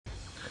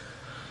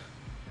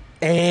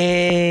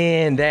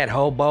And that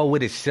hobo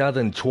with his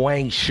southern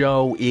twang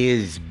show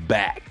is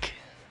back.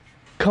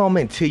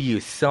 Coming to you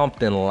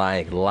something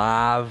like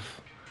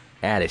live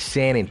out of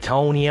San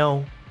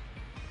Antonio.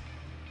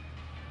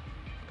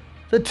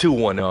 The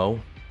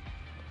 210.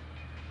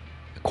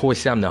 Of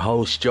course, I'm the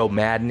host, Joe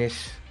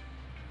Madness.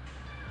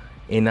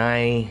 And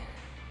I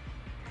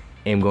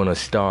am going to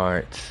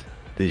start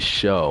this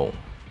show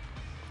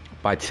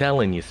by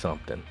telling you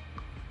something.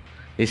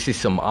 This is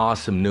some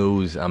awesome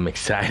news I'm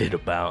excited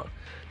about.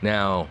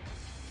 Now,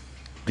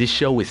 this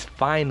show is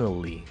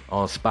finally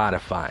on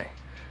Spotify.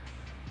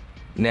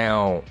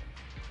 Now,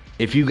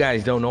 if you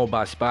guys don't know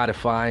about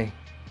Spotify,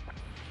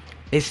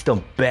 it's the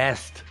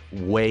best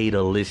way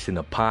to listen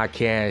to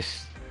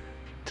podcasts,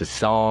 to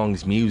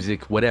songs,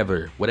 music,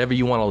 whatever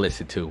you want to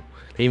listen to.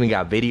 They even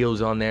got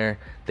videos on there.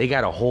 They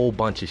got a whole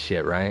bunch of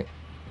shit, right?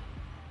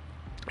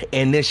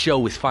 And this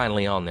show is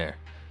finally on there.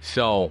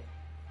 So,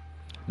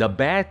 the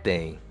bad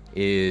thing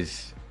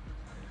is,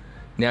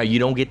 now you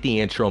don't get the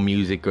intro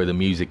music or the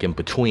music in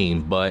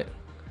between, but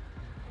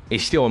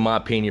it's still, in my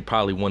opinion,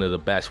 probably one of the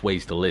best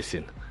ways to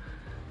listen.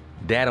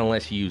 That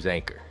unless you use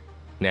Anchor.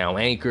 Now,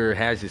 Anchor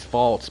has its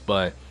faults,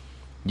 but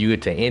you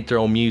get the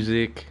intro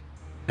music.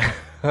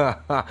 I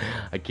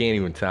can't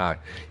even talk.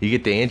 You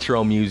get the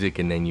intro music,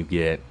 and then you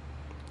get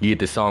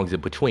the songs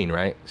in between,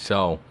 right?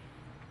 So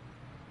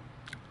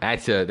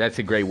that's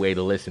a great way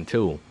to listen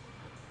too.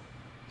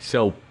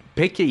 So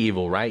pick your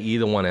evil, right? You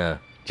either want to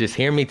just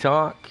hear me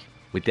talk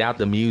without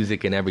the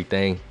music and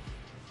everything,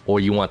 or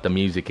you want the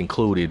music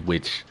included,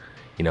 which,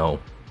 you know,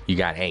 you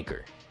got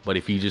Anchor. But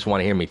if you just want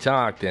to hear me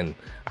talk, then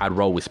I'd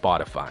roll with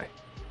Spotify.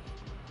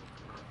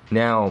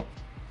 Now,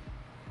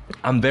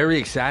 I'm very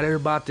excited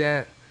about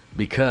that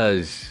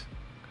because,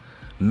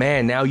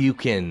 man, now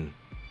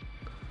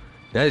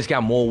it's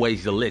got more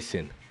ways to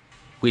listen,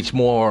 which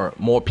more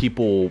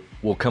people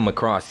will come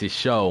across this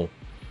show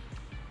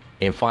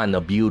and find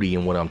the beauty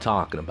in what I'm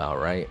talking about,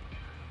 right?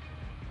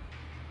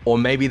 Or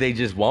maybe they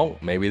just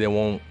won't. Maybe they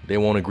won't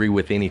agree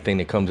with anything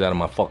that comes out of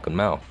my fucking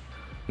mouth.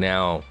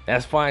 Now,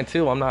 that's fine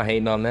too. I'm not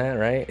hating on that,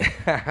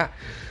 right?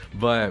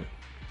 But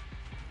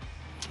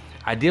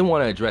I did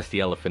want to address the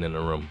elephant in the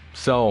room.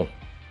 So,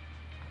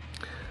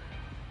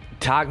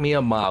 Talk Me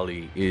Up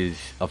Molly is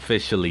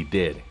officially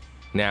dead.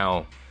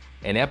 Now,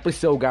 an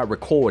episode got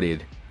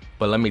recorded,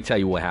 but let me tell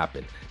you what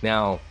happened.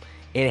 Now,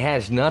 it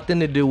has nothing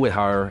to do with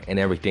her and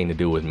everything to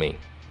do with me.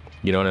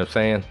 You know what I'm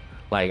saying?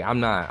 Like, I'm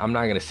not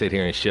gonna sit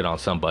here and shit on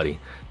somebody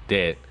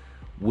that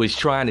was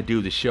trying to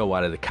do the show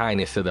out of the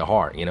kindness of their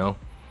heart, you know?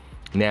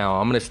 Now,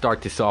 I'm gonna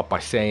start this off by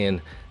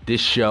saying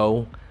this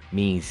show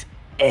means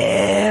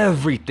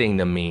everything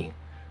to me.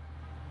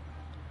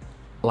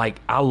 Like,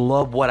 I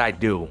love what I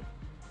do.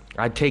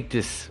 I take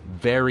this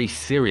very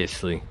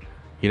seriously.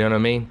 You know what I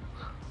mean?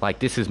 Like,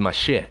 this is my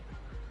shit.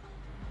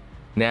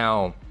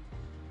 Now,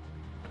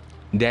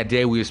 that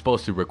day we were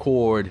supposed to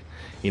record,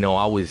 you know,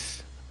 I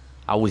was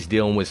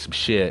dealing with some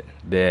shit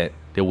that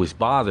was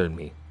bothering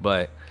me.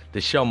 But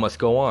the show must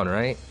go on,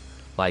 right?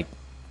 Like,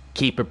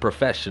 keep it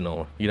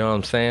professional. You know what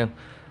I'm saying?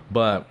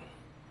 But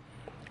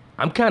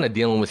I'm kind of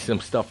dealing with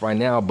some stuff right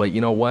now. But you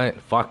know what?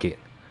 Fuck it.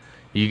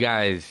 You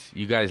guys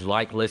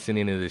like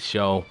listening to this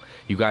show.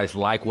 You guys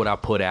like what I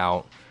put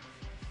out.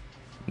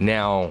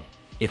 Now,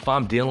 if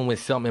I'm dealing with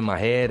something in my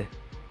head,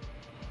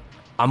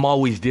 I'm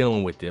always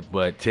dealing with it.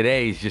 But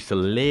today is just a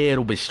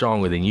little bit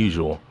stronger than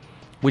usual,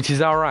 which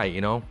is all right, you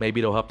know. Maybe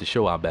it'll help the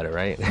show out better,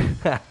 right?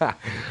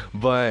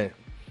 But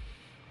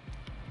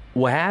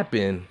what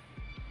happened,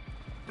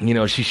 you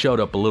know, she showed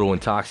up a little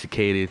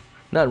intoxicated.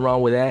 Nothing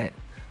wrong with that.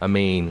 I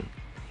mean,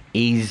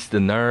 ease the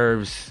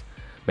nerves.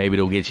 Maybe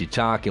it'll get you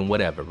talking,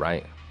 whatever,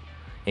 right?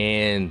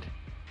 And,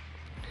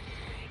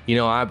 you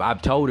know,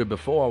 I've told her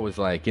before, I was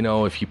like, you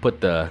know, if you put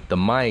the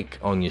mic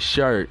on your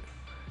shirt,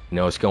 you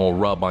know, it's going to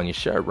rub on your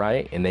shirt,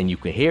 right? And then you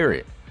can hear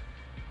it.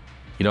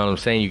 You know what I'm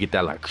saying? You get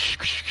that like, shh,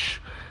 shh, shh.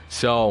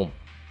 So,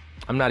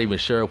 I'm not even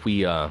sure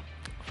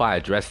if I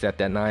addressed that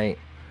night.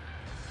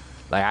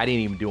 Like, I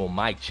didn't even do a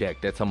mic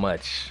check. That's how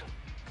much,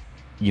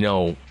 you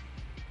know,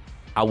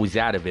 I was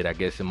out of it, I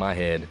guess, in my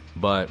head.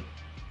 But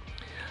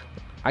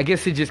I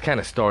guess it just kind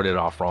of started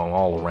off wrong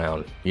all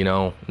around, you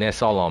know? And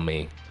that's all on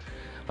me.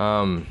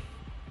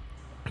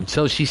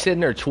 So she's sitting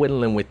there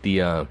twiddling with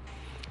the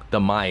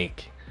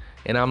mic.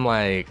 And I'm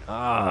like,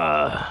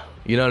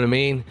 you know what I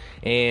mean?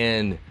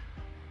 And,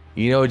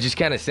 you know, it just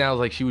kind of sounds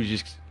like she was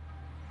just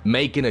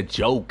making a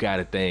joke out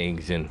of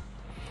things. And,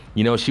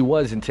 you know, she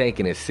wasn't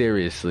taking it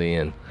seriously.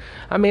 And,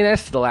 I mean,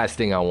 that's the last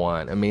thing I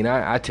want. I mean,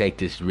 I take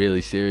this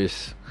really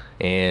serious.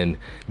 And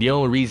the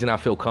only reason I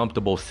feel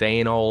comfortable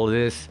saying all of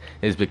this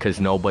is because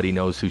nobody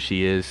knows who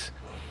she is.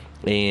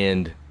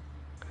 And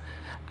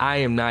I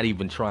am not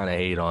even trying to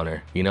hate on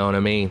her. You know what I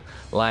mean?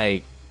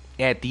 Like,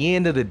 at the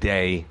end of the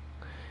day,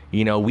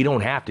 you know, we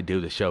don't have to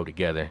do the show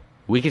together.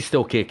 We can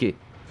still kick it.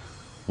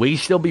 We can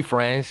still be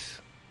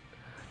friends.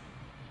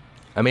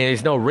 I mean,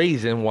 there's no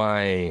reason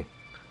why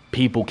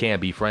people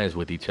can't be friends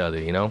with each other,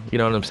 you know? You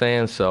know what I'm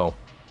saying? So,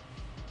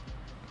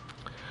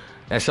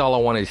 That's all I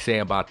wanted to say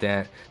about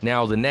that.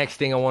 Now, the next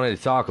thing I wanted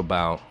to talk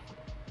about.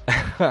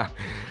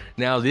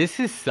 Now,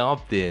 this is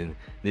something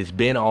that's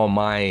been on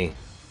my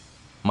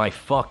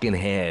fucking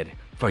head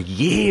for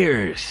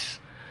years.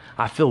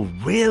 I feel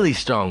really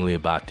strongly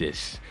about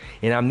this,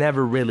 and I've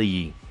never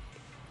really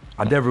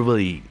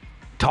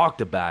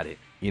talked about it,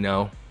 you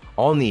know,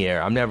 on the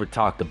air. I've never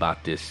talked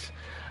about this.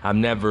 I've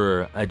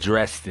never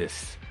addressed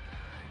this.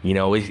 You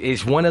know,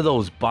 it's one of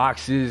those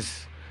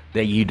boxes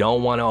that you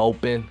don't want to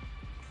open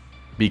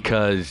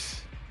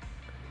because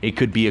it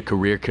could be a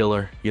career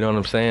killer. You know what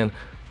I'm saying?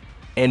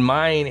 And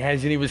mine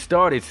hasn't even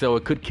started, so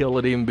it could kill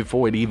it even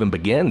before it even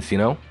begins, you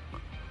know?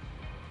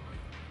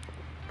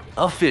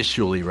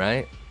 Officially,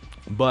 right?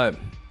 But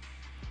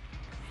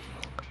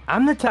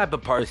I'm the type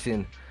of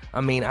person,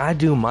 I mean, I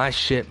do my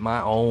shit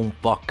my own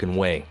fucking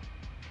way.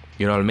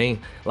 You know what I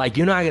mean? Like,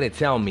 you're not going to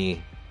tell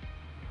me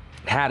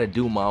how to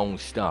do my own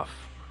stuff.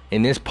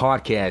 And this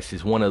podcast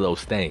is one of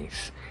those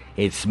things.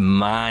 It's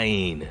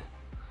mine.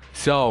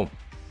 So,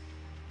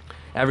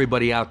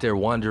 everybody out there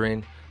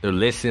wondering, they're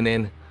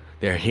listening,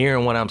 they're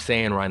hearing what I'm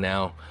saying right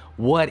now.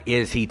 What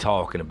is he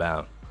talking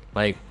about?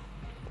 Like,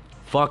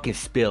 fucking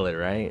spill it,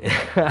 right?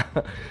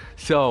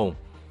 So,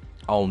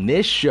 on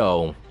this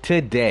show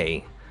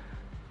today,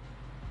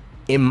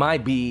 it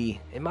might be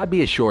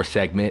a short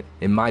segment.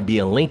 It might be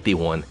a lengthy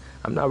one.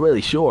 I'm not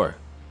really sure.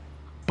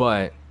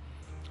 But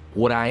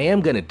what I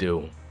am going to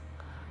do,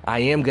 I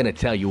am going to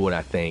tell you what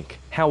I think,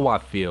 how I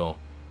feel.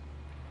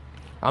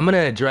 I'm going to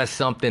address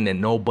something that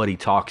nobody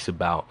talks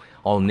about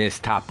on this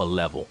type of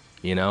level,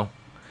 you know?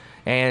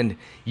 And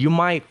you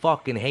might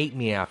fucking hate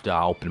me after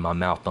I open my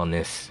mouth on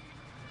this.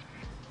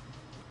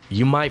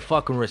 You might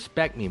fucking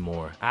respect me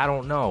more. I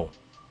don't know.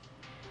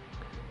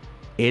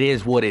 It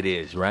is what it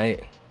is,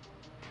 right?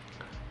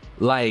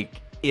 Like,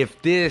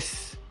 if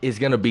this is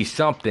going to be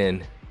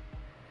something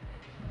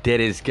that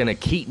is going to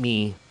keep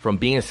me from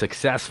being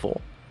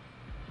successful,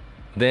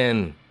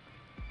 then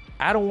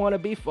I don't want to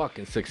be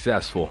fucking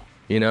successful.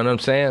 You know what I'm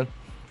saying?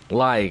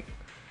 Like,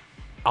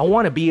 I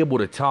want to be able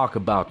to talk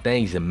about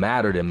things that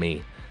matter to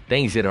me,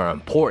 things that are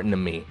important to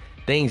me,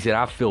 things that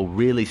I feel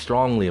really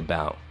strongly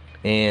about.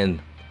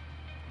 And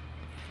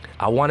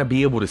I want to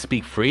be able to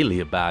speak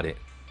freely about it.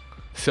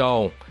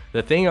 So,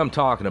 the thing I'm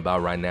talking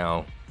about right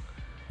now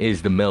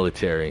is the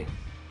military.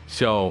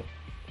 So,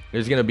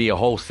 there's going to be a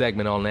whole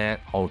segment on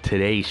that on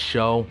today's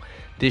show.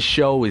 This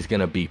show is going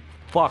to be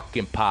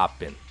fucking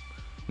popping.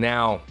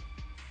 Now,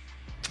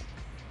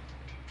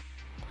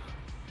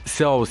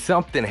 so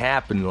something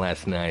happened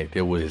last night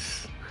that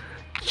was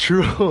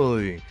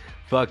truly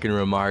fucking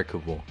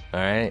remarkable, all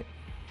right?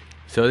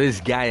 So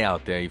this guy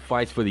out there, he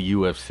fights for the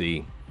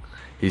UFC.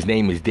 His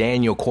name is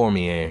Daniel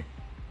Cormier,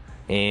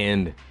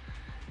 and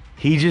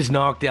he just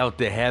knocked out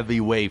the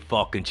heavyweight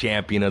fucking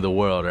champion of the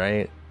world,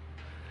 right?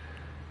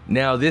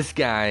 Now, this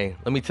guy,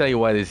 let me tell you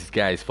why this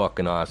guy is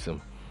fucking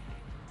awesome.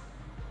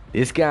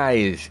 This guy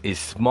is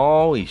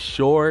small, he's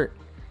short,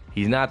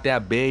 he's not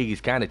that big,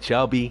 he's kind of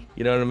chubby,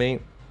 you know what I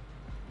mean?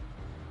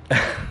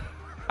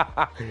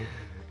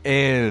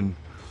 And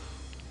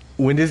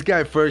when this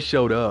guy first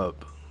showed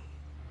up,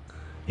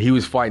 he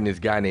was fighting this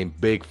guy named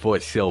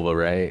Bigfoot Silva,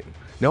 right?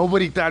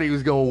 Nobody thought he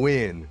was going to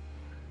win.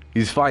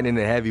 He's fighting in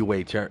the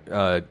heavyweight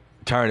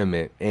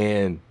tournament,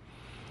 and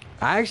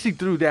I actually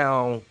threw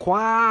down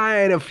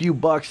quite a few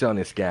bucks on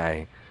this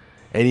guy,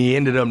 and he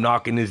ended up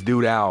knocking this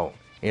dude out,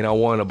 and I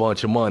won a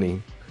bunch of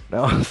money. And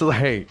I was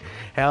like,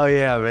 hell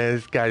yeah, man,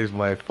 this guy's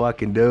my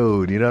fucking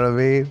dude, you know what I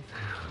mean?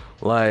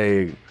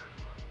 Like,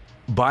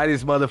 buy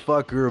this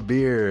motherfucker a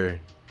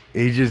beer.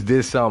 He just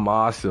did something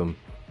awesome.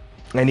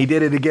 And he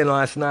did it again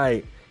last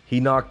night. He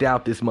knocked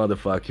out this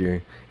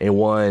motherfucker and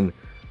won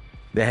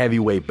the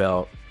heavyweight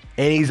belt.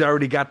 And he's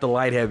already got the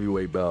light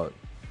heavyweight belt.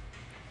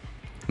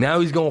 Now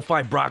he's going to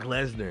fight Brock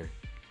Lesnar.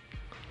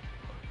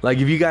 Like,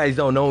 if you guys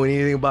don't know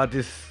anything about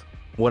this,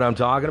 what I'm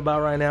talking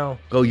about right now,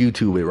 go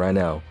YouTube it right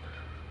now.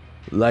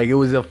 Like, it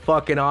was a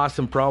fucking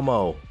awesome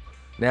promo.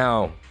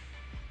 Now,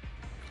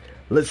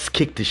 let's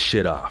kick this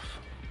shit off.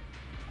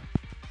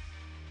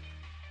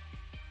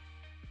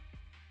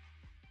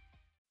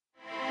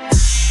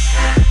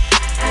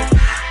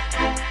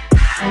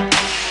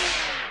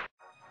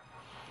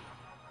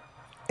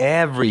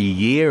 Every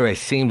year, it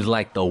seems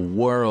like the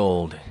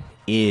world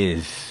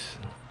is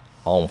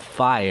on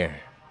fire.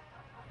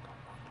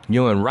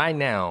 You know, and right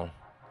now,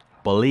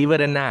 believe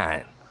it or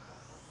not,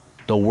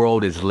 the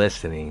world is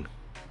listening.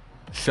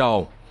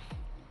 So,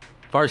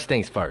 first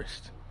things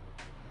first.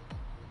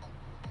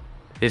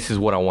 This is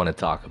what I want to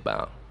talk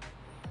about.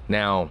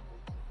 Now,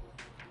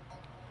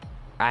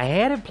 I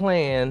had it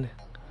planned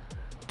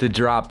to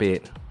drop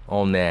it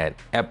on that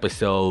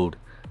episode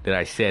that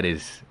I said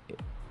is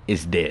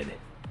dead.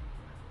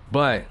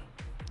 But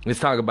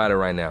let's talk about it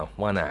right now.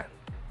 Why not?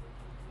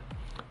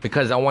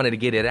 Because I wanted to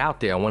get it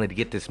out there. I wanted to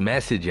get this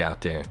message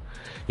out there.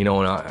 You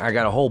know, and I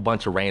got a whole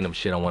bunch of random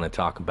shit I want to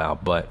talk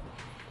about. But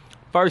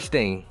first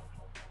thing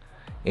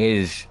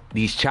is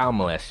these child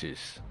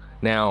molesters.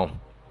 Now,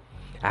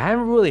 I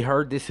haven't really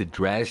heard this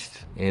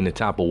addressed in the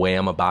type of way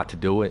I'm about to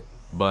do it.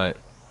 But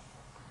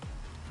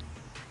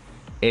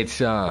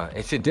It's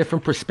a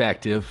different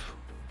perspective.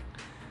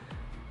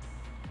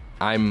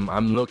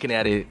 I'm looking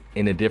at it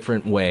in a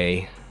different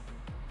way.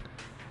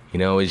 You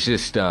know, it's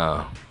just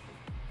I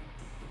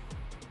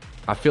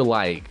feel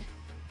like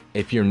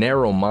if you're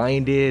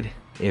narrow-minded,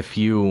 if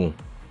you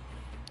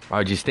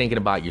are just thinking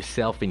about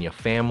yourself and your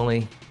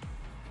family,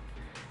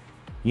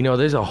 you know,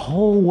 there's a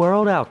whole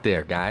world out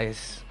there,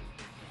 guys.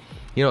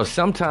 You know,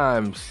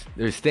 sometimes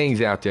there's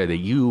things out there that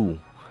you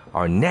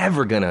are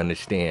never gonna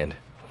understand.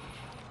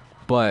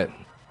 But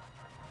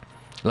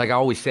like I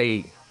always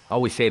say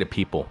to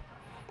people,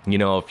 you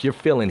know, if you're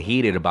feeling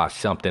heated about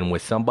something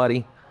with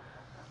somebody,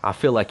 I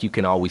feel like you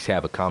can always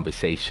have a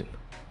conversation.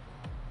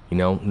 You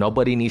know,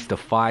 nobody needs to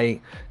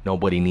fight,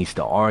 nobody needs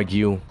to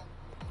argue.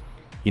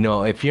 You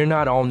know, if you're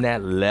not on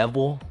that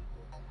level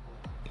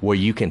where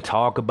you can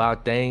talk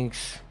about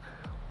things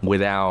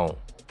without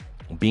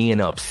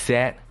being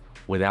upset,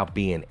 without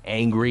being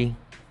angry,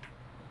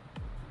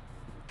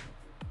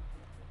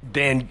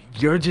 then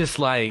you're just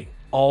like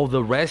all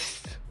the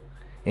rest,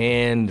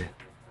 and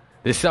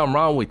there's something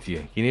wrong with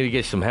you. You need to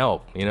get some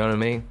help, you know what I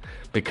mean?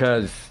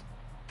 Because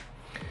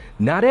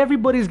not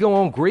everybody's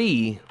going to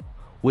agree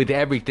with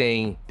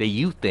everything that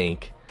you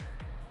think.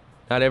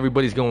 Not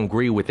everybody's going to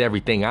agree with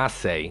everything I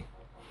say.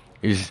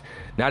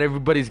 Not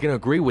everybody's going to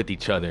agree with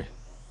each other.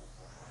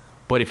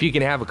 But if you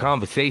can have a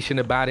conversation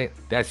about it,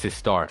 that's the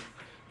start,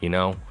 you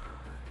know?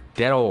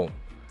 That'll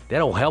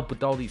help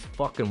with all these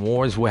fucking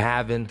wars we're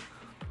having,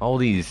 all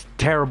these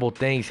terrible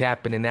things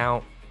happening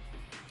out,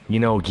 you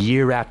know,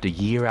 year after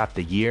year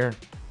after year.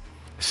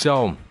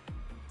 So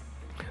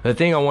the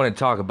thing I want to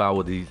talk about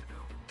with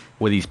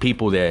these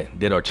people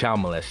that are child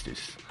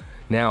molesters.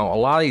 Now, a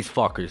lot of these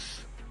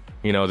fuckers,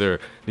 you know, they're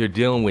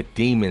dealing with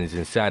demons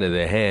inside of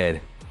their head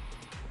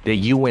that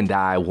you and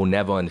I will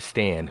never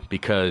understand,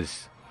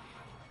 because,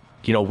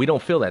 you know, we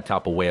don't feel that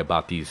type of way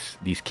about these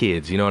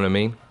kids, you know what I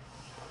mean?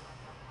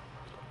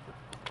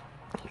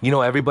 You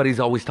know, everybody's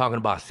always talking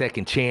about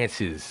second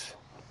chances.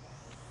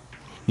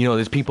 You know,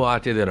 there's people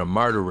out there that are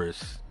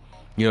murderers.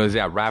 You know, there's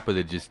that rapper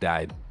that just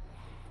died.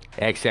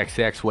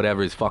 XXX,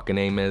 whatever his fucking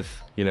name is,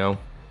 you know?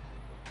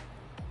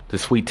 The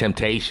Sweet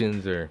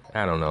Temptations, or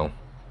I don't know.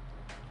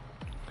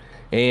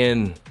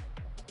 And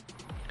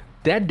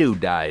that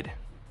dude died.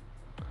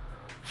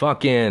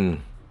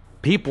 Fucking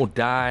people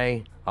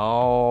die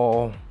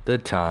all the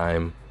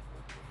time.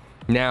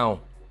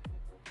 Now,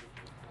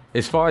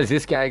 as far as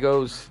this guy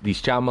goes,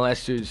 these child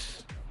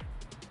molesters,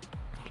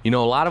 you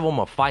know, a lot of them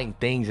are fighting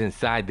things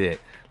inside that,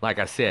 like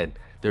I said,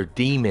 they're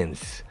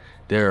demons.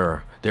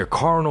 They're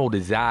carnal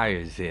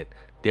desires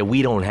that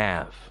we don't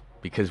have,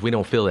 because we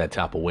don't feel that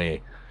type of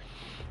way.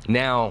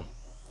 Now,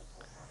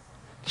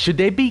 should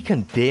they be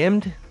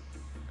condemned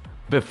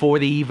before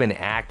they even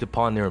act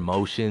upon their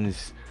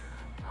emotions,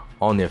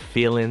 on their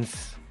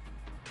feelings?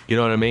 You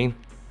know what I mean?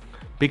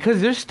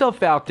 Because there's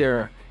stuff out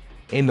there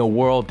in the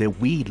world that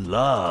we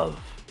love.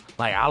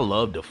 Like, I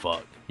love to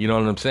fuck. You know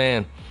what I'm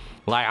saying?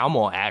 Like, I'm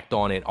gonna act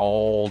on it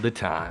all the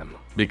time,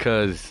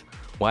 because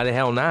why the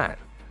hell not?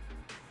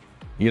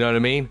 You know what I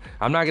mean?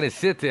 I'm not gonna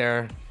sit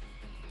there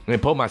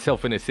and put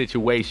myself in a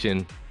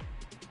situation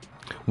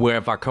where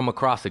if I come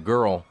across a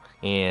girl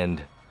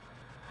and,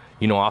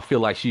 you know, I feel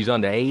like she's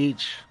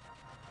underage,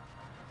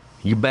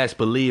 you best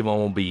believe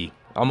I'm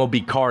gonna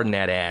be carding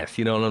that ass.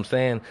 You know what I'm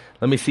saying?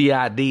 Let me see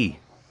ID.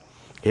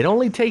 It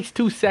only takes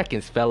 2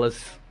 seconds,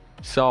 fellas.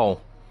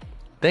 So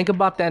think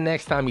about that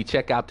next time you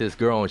check out this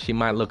girl and she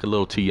might look a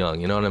little too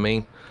young. You know what I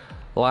mean?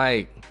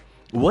 Like,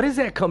 what does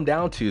that come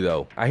down to,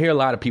 though? I hear a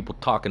lot of people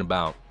talking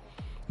about,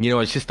 you know,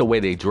 it's just the way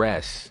they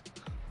dress.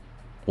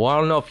 Well, I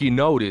don't know if you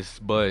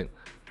noticed, but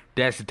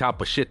that's the type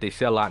of shit they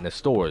sell out in the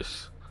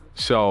stores.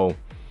 So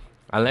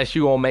unless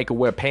you gonna make her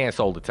wear pants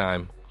all the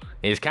time,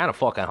 it's kind of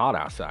fucking hot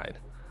outside,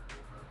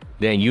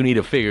 then you need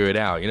to figure it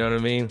out. You know what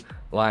I mean?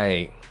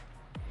 Like,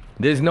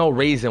 there's no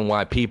reason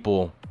why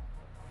people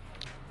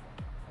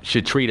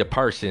should treat a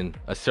person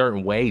a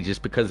certain way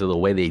just because of the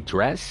way they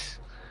dress.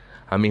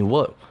 I mean,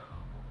 what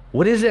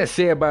does that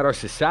say about our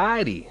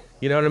society?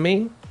 You know what I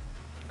mean?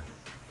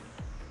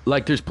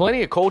 Like, there's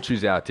plenty of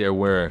cultures out there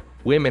where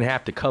women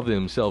have to cover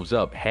themselves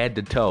up head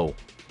to toe.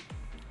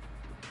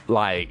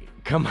 Like,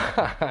 come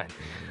on. What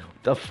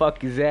the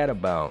fuck is that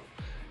about?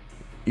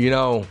 You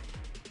know,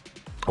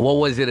 what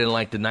was it in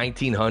like the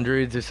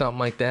 1900s or something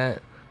like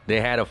that? They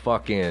had to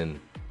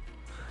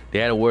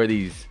wear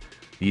these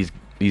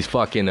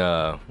fucking,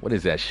 what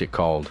is that shit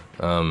called?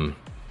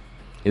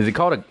 Is it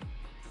called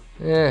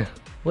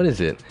what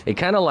is it? It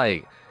kind of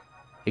like,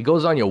 it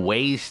goes on your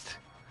waist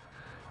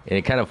and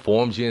it kind of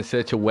forms you in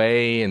such a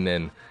way, and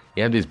then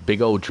you have this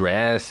big old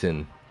dress,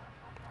 and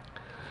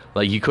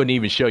like you couldn't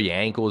even show your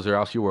ankles or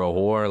else you were a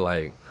whore.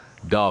 Like,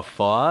 the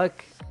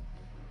fuck?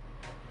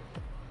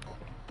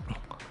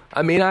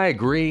 I mean, I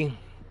agree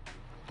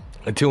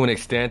to an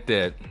extent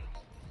that,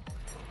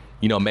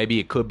 you know, maybe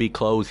it could be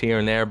clothes here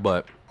and there,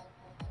 but,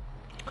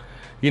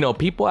 you know,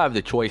 people have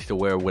the choice to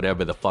wear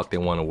whatever the fuck they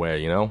want to wear,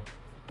 you know?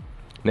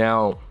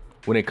 Now,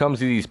 when it comes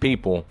to these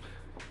people,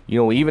 you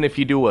know, even if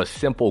you do a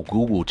simple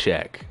Google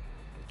check,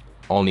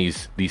 on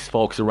these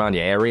folks around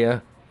your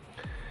area,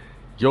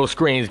 your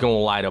screen's gonna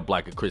light up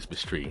like a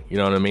Christmas tree. You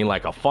know what I mean?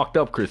 Like a fucked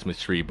up Christmas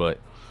tree, but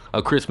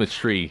a Christmas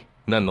tree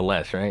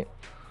nonetheless, right?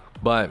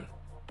 But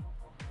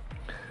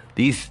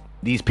these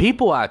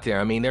people out there,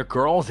 I mean, they're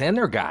girls and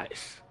they're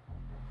guys.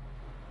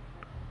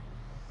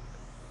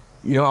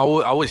 You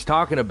know, I was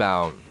talking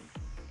about,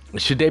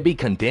 should they be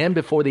condemned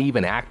before they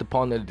even act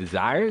upon their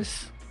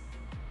desires?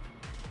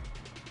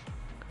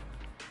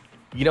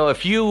 You know,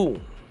 if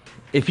you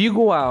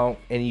go out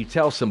and you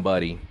tell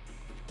somebody,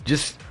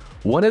 just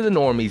one of the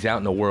normies out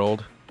in the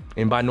world,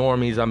 and by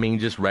normies I mean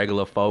just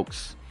regular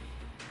folks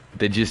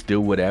that just do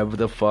whatever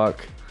the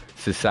fuck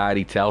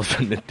society tells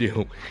them to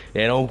do.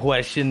 They don't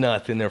question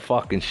nothing. They're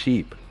fucking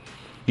sheep.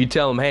 You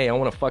tell them, hey, I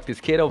want to fuck this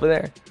kid over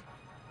there,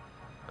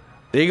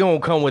 they gonna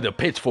come with the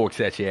pitchforks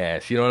at your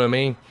ass. You know what I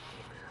mean?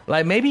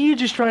 Like, maybe you're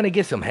just trying to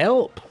get some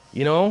help,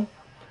 you know?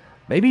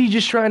 Maybe you're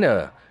just trying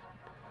to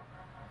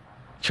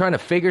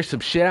figure some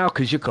shit out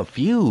because you're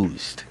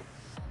confused.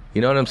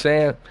 You know what I'm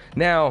saying?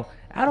 Now,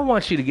 I don't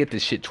want you to get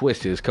this shit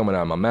twisted. It's coming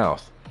out of my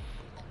mouth.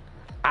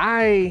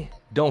 I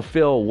don't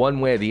feel one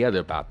way or the other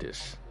about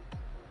this.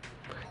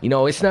 You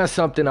know, it's not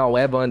something I'll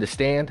ever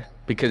understand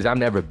because I've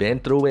never been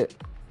through it.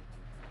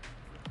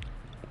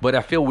 But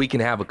I feel we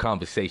can have a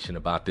conversation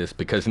about this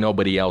because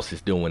nobody else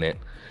is doing it.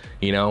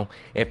 You know,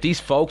 if these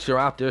folks are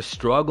out there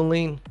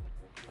struggling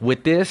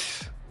with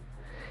this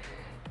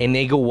and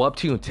they go up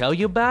to you and tell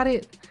you about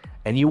it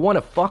and you want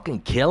to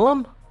fucking kill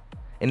them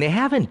and they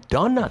haven't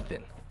done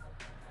nothing.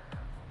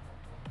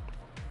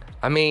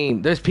 I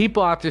mean, there's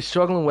people out there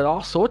struggling with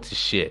all sorts of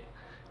shit.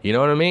 You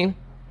know what I mean?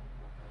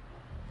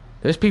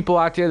 There's people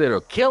out there that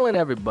are killing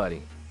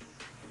everybody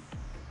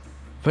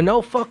for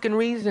no fucking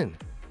reason.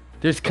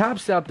 There's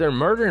cops out there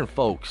murdering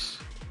folks.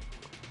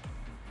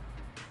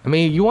 I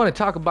mean, you want to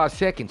talk about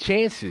second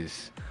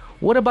chances.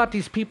 What about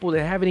these people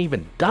that haven't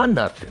even done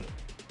nothing?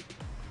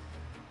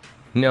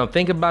 You know,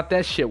 think about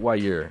that shit while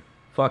you're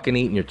fucking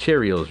eating your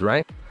Cheerios,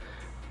 right?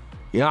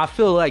 You know, I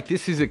feel like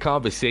this is a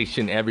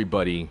conversation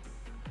everybody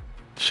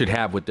should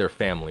have with their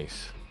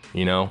families,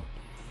 you know?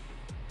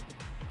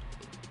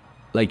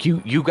 Like,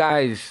 you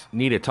guys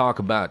need to talk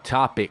about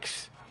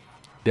topics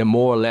that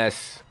more or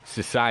less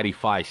society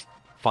finds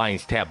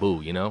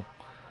taboo, you know?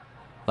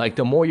 Like,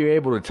 the more you're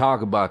able to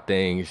talk about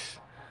things,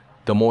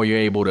 the more you're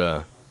able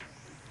to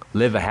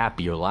live a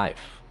happier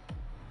life.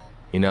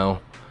 You know?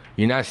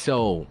 You're not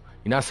so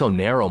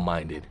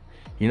narrow-minded.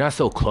 You're not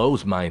so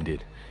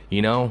closed-minded,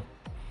 you know?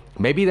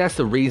 Maybe that's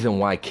the reason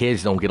why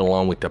kids don't get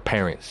along with their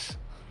parents.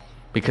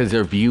 Because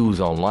their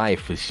views on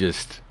life is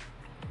just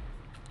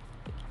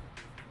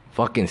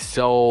fucking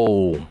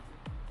so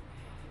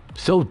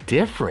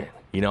different,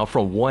 you know,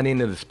 from one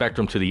end of the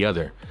spectrum to the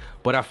other.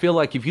 But I feel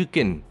like if you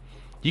can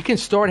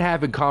start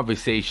having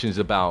conversations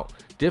about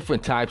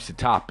different types of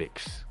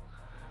topics,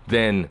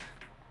 then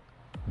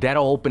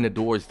that'll open the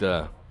doors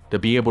to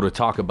be able to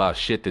talk about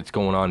shit that's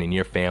going on in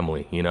your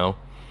family, you know?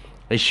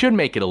 It should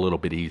make it a little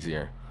bit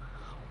easier.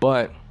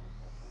 But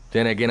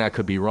then again, I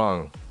could be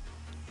wrong.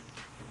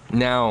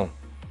 Now,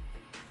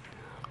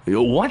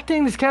 one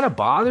thing that's kind of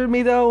bothered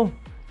me though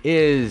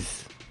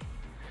is,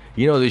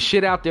 you know, there's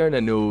shit out there in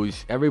the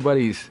news.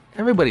 Everybody's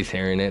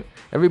hearing it.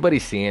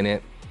 Everybody's seeing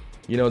it.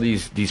 You know,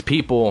 these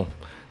people,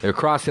 they're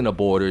crossing the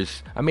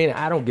borders. I mean,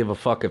 I don't give a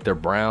fuck if they're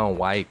brown,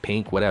 white,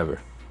 pink,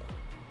 whatever.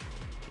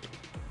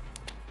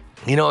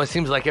 You know, it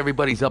seems like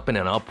everybody's up in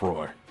an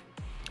uproar.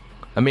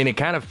 I mean, it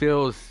kind of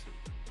feels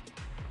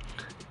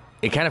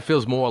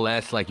more or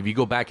less like if you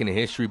go back in the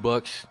history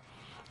books,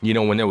 you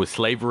know, when there was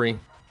slavery.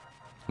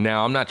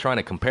 Now, I'm not trying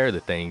to compare the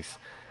things.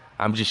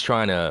 I'm just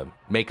trying to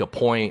make a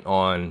point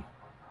on,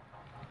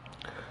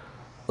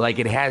 like,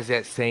 it has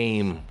that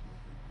same,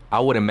 I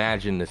would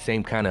imagine the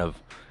same kind of,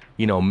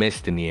 you know,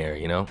 mist in the air,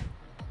 you know?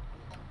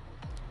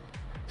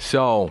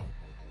 So,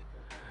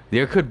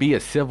 there could be a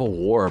civil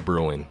war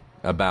brewing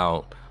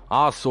about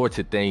all sorts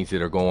of things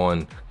that are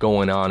going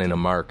on in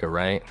America,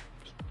 right?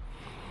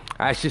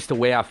 That's just the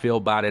way I feel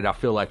about it. I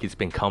feel like it's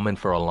been coming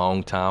for a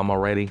long time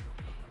already.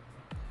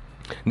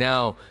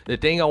 Now, the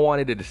thing I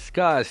wanted to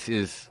discuss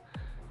is,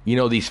 you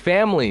know, these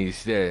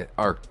families that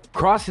are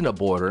crossing the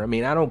border. I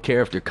mean, I don't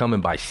care if they're coming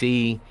by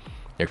sea,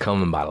 they're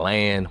coming by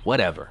land,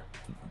 whatever.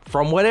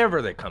 From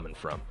whatever they're coming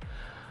from.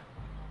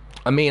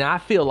 I mean, I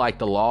feel like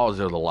the laws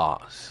are the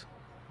laws.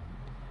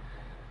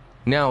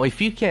 Now,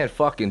 if you can't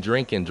fucking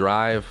drink and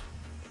drive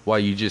while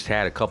you just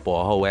had a couple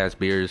of hoe-ass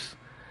beers,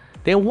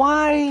 then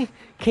why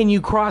can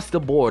you cross the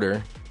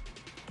border,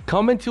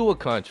 come into a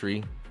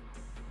country,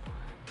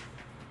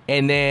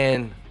 and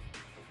then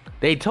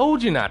they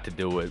told you not to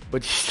do it,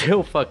 but you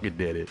still fucking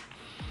did it.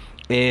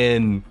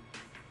 And,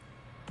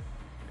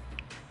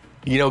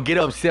 you know, get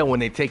upset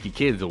when they take your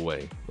kids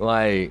away.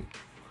 Like,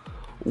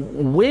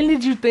 when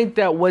did you think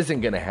that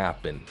wasn't gonna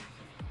happen?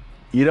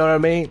 You know what I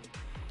mean?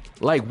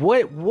 Like,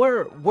 where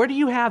do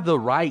you have the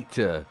right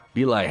to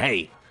be like,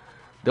 hey,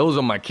 those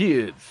are my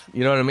kids?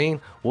 You know what I mean?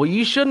 Well,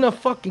 you shouldn't have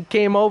fucking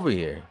came over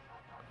here.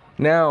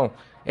 Now,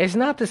 it's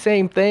not the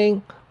same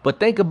thing, but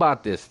think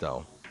about this,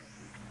 though.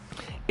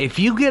 If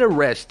you get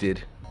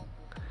arrested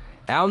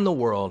out in the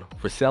world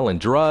for selling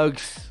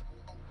drugs,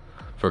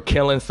 for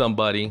killing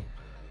somebody,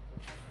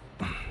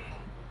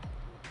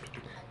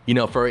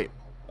 for,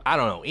 I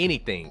don't know,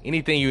 anything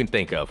you can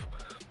think of,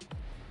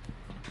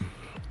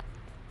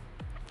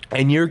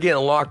 and you're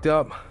getting locked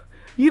up,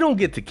 you don't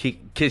get to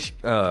kiss,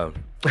 oh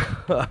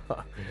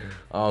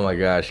my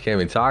gosh, can't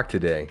even talk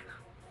today.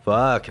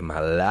 Fuck my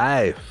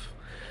life.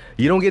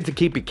 You don't get to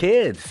keep your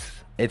kids.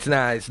 It's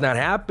not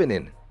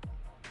happening.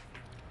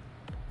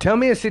 Tell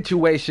me a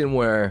situation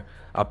where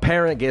a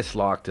parent gets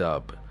locked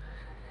up,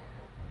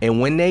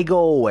 and when they go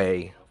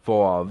away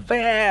for a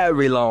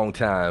very long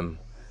time,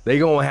 they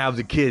gonna have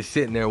the kids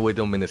sitting there with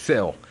them in the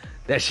cell.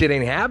 That shit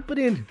ain't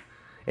happening.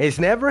 It's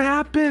never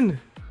happened.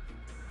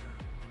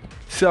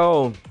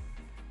 So,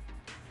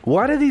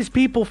 why do these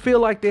people feel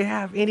like they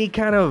have any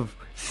kind of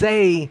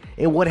say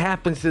in what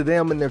happens to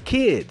them and their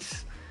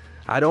kids?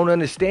 I don't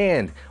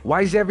understand.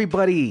 Why is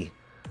everybody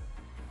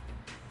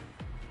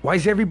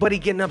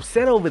getting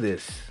upset over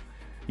this?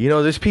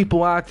 There's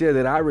people out there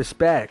that I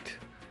respect,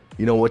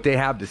 what they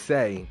have to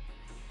say,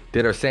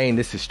 that are saying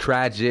this is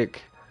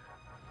tragic.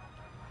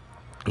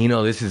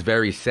 This is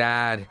very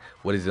sad.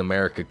 What is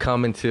America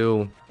coming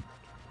to?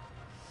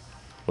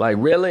 Like,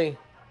 really?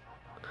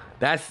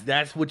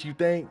 That's what you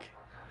think?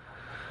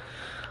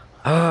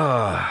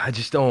 I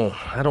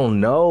don't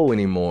know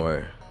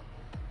anymore.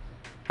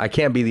 I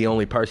can't be the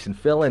only person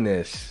feeling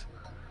this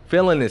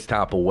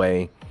type of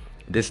way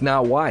that's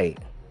not white.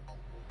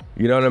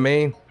 You know what I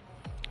mean?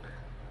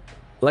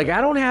 Like,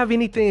 I don't have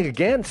anything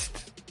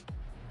against,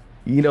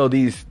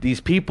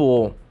 these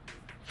people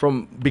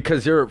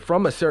because they're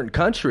from a certain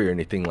country or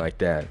anything like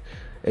that.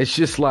 It's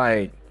just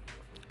like,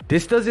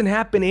 this doesn't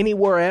happen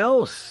anywhere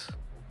else.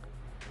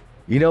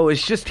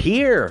 It's just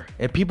here,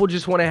 and people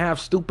just want to have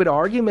stupid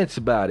arguments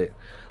about it.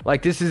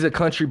 Like, this is a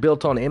country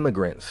built on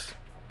immigrants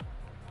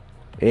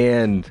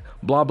and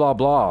blah, blah,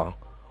 blah.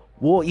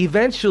 Well,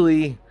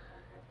 eventually,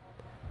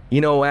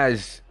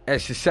 as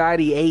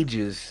society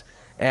ages,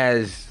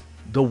 as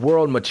the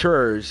world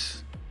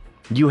matures,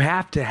 you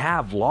have to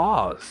have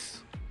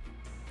laws.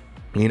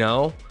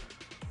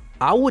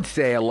 I would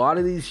say a lot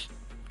of these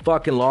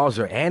fucking laws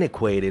are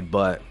antiquated,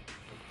 but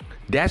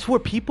that's where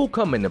people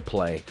come into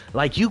play.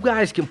 Like, you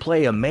guys can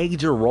play a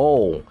major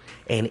role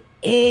in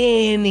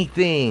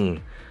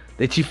anything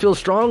that you feel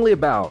strongly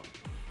about.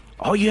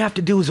 All you have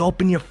to do is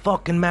open your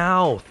fucking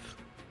mouth.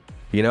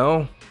 Getting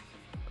on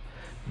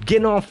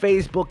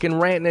Facebook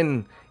and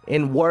ranting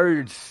in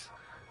words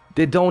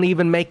that don't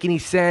even make any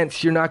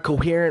sense. You're not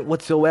coherent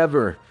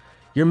whatsoever.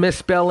 You're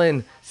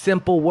misspelling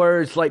simple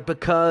words like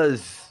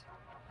because.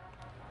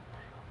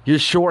 You're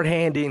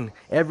shorthanding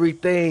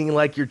everything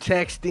like you're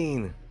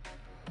texting.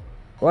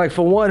 Like,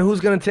 for one, who's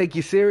gonna take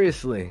you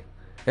seriously?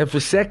 And for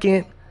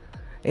second,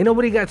 ain't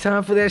nobody got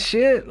time for that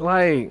shit.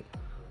 Like,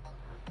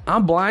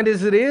 I'm blind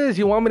as it is.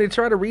 You want me to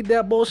try to read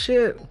that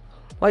bullshit?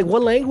 Like,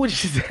 what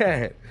language is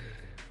that?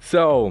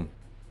 So,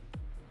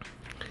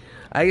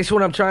 I guess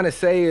what I'm trying to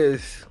say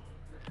is,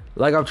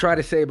 like I've tried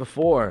to say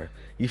before,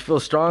 you feel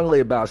strongly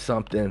about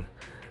something,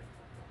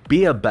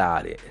 be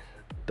about it.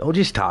 Don't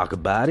just talk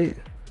about it,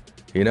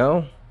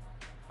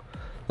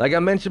 Like I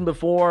mentioned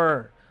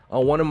before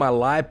on one of my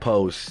live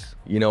posts,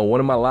 one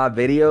of my live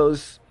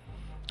videos.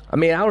 I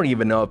mean, I don't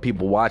even know if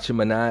people watch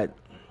them or not.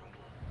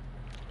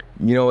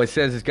 It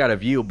says it's got a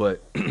view,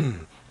 but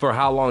for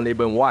how long they've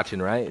been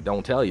watching, right? It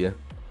don't tell you.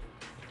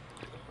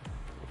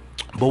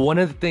 But one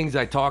of the things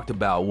I talked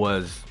about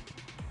was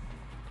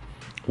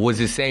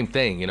the same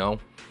thing,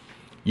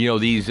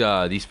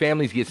 these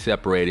families get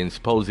separated and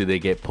supposedly they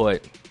get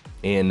put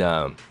in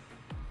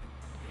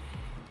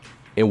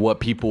what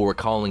people were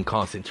calling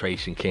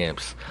concentration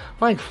camps.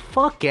 Like,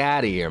 fuck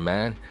out of here,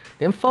 man.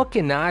 Them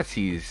fucking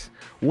Nazis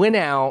went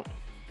out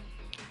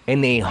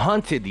and they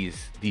hunted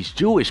these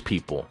Jewish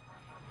people.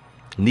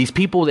 And these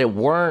people that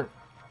weren't,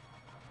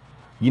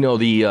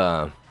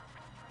 didn't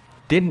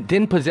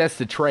possess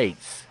the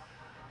traits,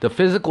 the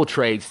physical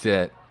traits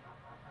that,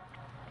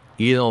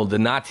 the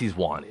Nazis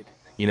wanted.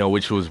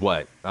 Which was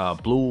what?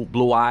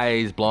 Blue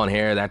eyes, blonde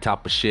hair, that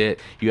type of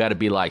shit. You had to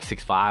be like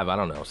 6'5", I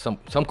don't know,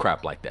 some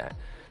crap like that.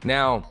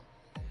 Now,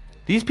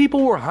 these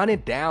people were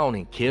hunted down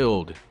and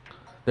killed.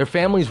 Their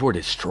families were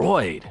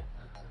destroyed.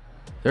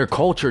 Their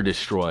culture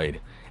destroyed.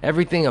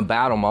 Everything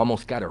about them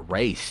almost got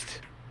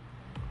erased.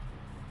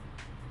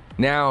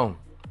 Now,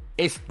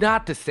 it's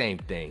not the same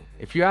thing.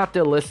 If you're out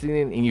there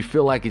listening and you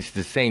feel like it's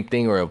the same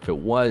thing, or if it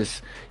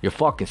was, you're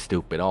fucking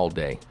stupid all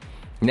day.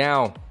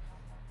 Now,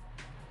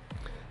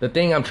 the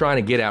thing I'm trying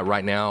to get at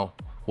right now,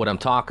 what I'm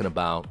talking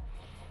about,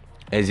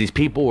 is these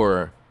people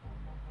were...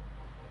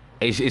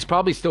 It's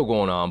probably still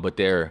going on, but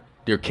they're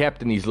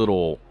kept in these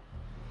little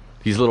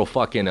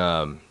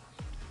fucking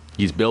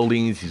these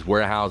buildings, these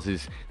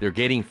warehouses. They're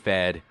getting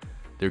fed,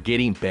 they're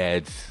getting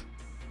beds.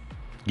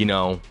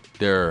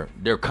 They're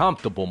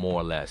comfortable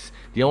more or less.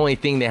 The only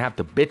thing they have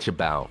to bitch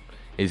about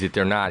is that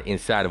they're not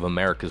inside of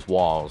America's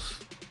walls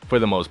for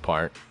the most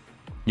part.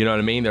 You know what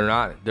I mean? They're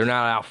not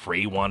out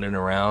free wandering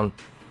around.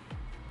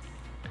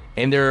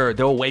 and they're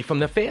away from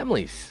their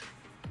families.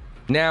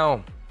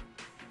 Now,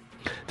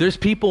 there's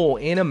people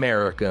in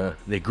America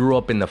that grew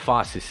up in the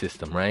foster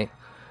system, right?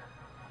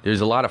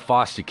 There's a lot of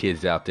foster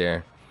kids out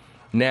there.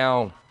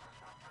 Now,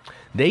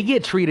 they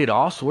get treated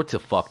all sorts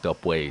of fucked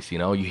up ways, you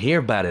know? You hear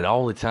about it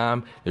all the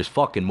time. There's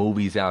fucking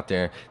movies out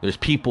there. There's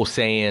people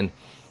saying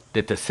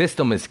that the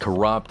system is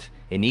corrupt.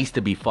 It needs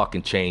to be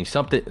fucking changed.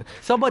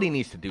 Somebody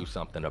needs to do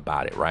something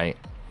about it, right?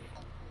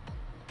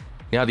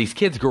 Now, these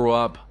kids grow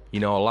up, you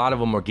know, a lot of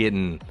them are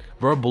getting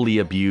verbally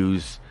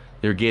abused.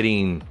 They're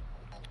getting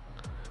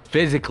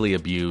physically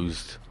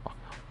abused.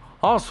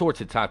 All sorts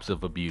of types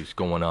of abuse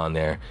going on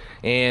there.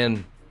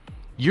 And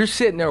you're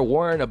sitting there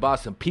worrying about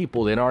some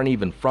people that aren't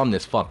even from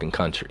this fucking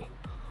country.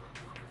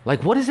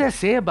 Like, what does that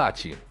say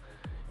about you?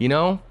 You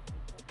know?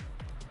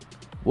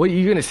 What,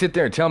 you're gonna sit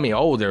there and tell me,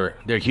 oh, they're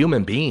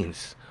human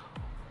beings.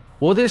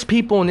 Well, there's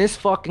people in this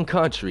fucking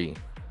country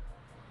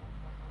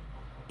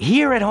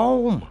here at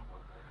home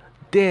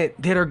that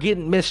are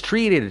getting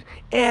mistreated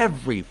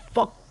every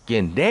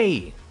fucking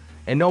day,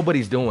 and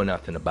nobody's doing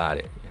nothing about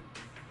it.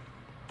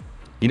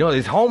 You know,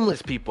 there's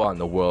homeless people out in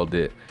the world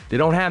that they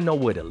don't have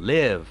nowhere to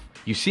live.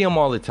 You see them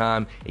all the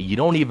time, and you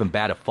don't even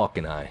bat a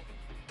fucking eye.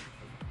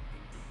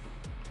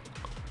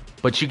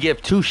 But you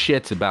give two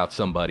shits about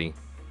somebody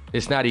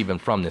that's not even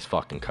from this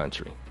fucking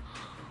country.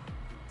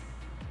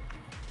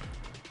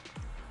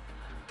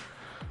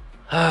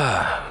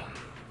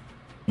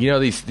 You know,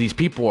 these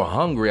people are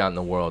hungry out in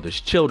the world.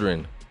 There's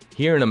children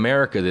here in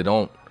America that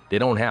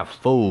don't have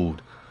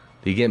food.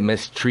 They get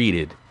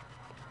mistreated.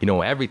 You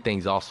know,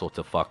 everything's all sorts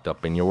of fucked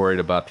up, and you're worried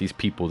about these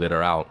people that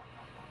are out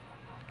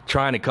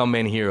trying to come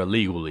in here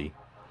illegally.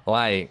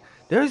 Like,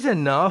 there's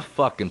enough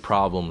fucking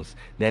problems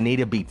that need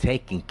to be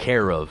taken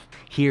care of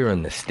here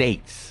in the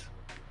States.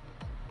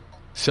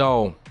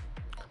 So,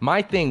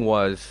 my thing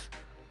was,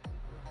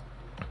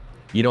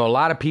 you know, a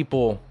lot of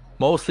people,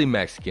 mostly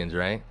Mexicans,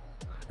 right?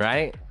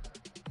 Right?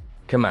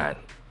 Come on.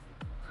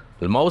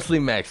 Mostly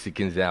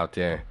Mexicans out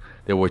there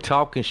that were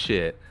talking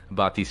shit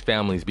about these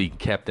families being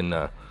kept in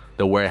the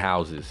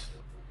warehouses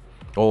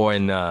or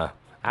in I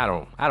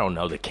don't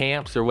know, the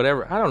camps or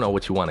whatever. I don't know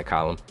what you want to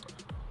call them.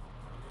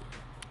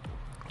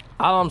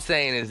 All I'm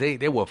saying is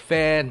they were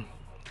fed,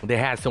 they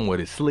had somewhere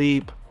to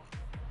sleep,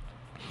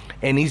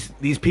 and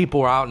these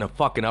people are out in a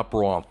fucking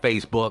uproar on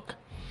Facebook.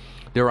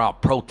 They're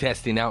out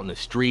protesting out in the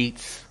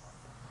streets.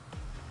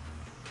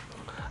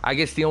 I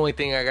guess the only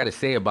thing I got to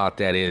say about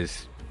that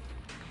is,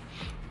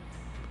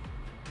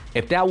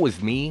 if that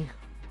was me,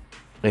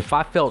 if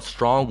I felt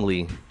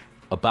strongly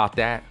about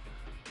that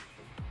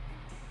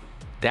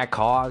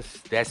cause,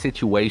 that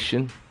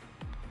situation,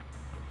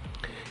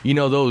 you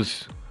know,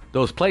 those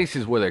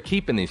places where they're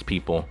keeping these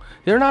people,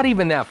 they're not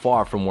even that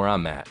far from where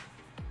I'm at.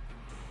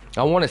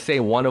 I want to say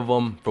one of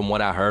them, from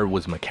what I heard,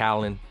 was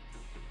McAllen.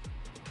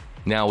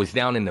 Now, it's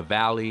down in the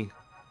valley.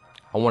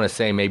 I want to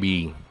say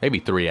maybe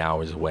 3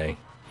 hours away.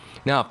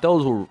 Now, if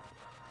those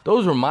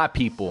were my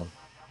people,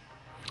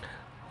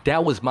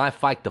 that was my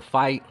fight to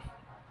fight,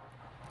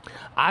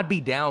 I'd be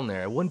down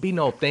there. It wouldn't be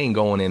no thing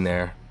going in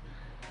there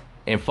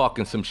and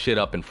fucking some shit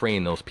up and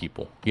freeing those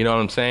people. You know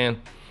what I'm saying?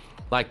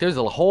 Like, there's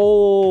a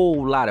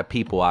whole lot of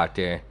people out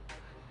there.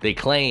 They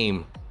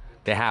claim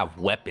they have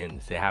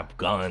weapons, they have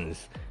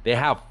guns, they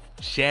have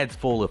sheds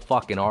full of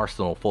fucking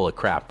arsenal full of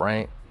crap,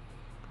 right?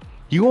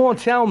 You gonna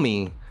tell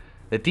me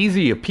that these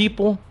are your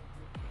people?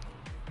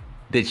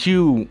 That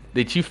you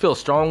feel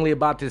strongly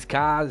about this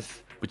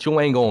cause, but you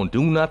ain't gonna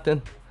do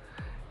nothing?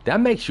 That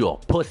makes you a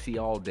pussy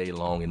all day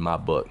long in my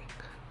book.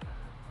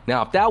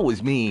 Now, if that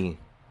was me,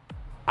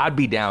 I'd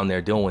be down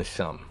there doing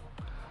something.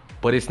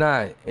 But it's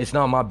not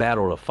my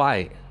battle to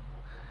fight.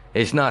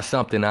 It's not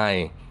something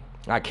I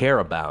care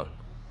about.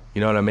 You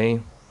know what I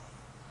mean?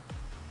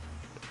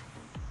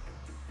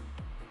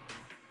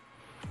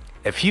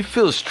 If you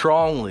feel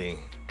strongly,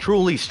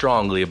 truly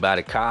strongly about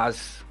a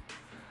cause,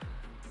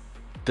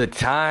 the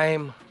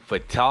time for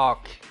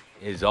talk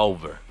is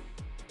over.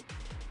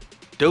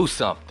 Do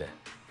something.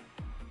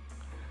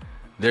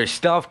 There's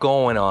stuff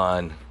going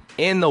on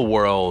in the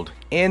world,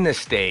 in the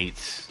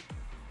States,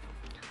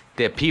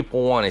 that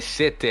people want to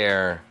sit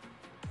there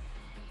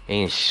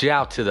and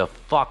shout to the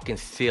fucking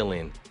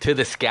ceiling, to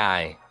the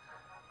sky,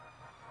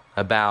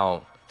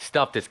 about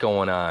stuff that's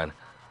going on.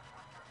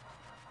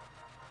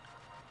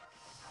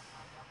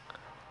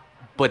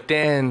 But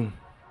then,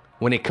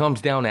 when it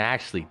comes down to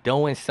actually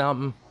doing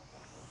something,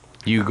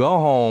 you go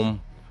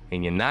home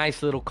in your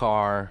nice little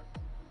car,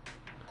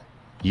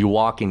 you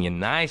walk in your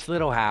nice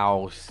little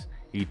house,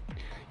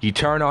 you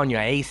turn on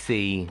your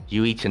AC,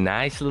 you eat your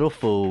nice little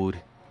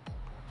food,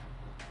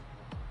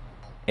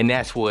 and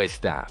that's where it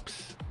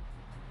stops.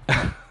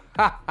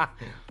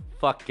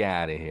 Fuck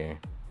out of here.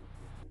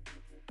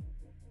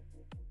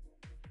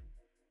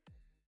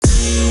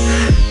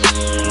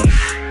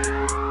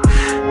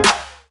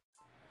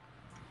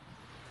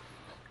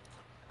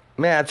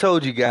 Man, I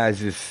told you guys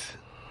this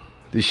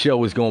show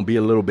was gonna be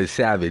a little bit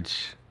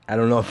savage. I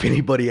don't know if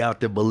anybody out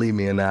there believe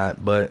me or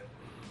not, but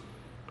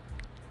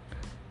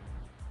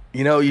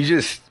you know,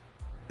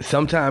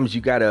 sometimes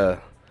you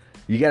gotta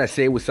You gotta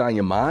say what's on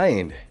your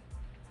mind.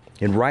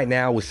 And right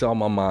now, what's on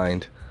my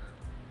mind,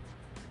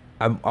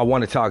 I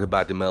want to talk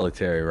about the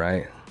military,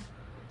 right?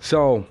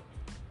 So,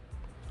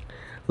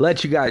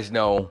 let you guys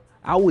know,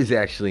 I was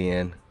actually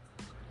in,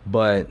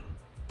 but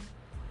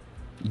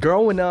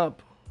growing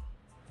up,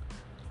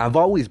 I've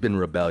always been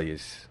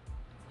rebellious.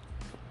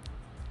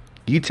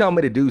 You tell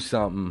me to do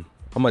something,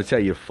 I'm gonna tell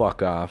you to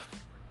fuck off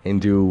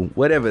and do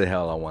whatever the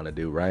hell I want to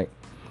do, right?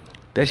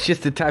 That's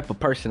just the type of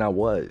person I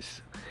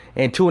was.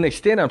 And to an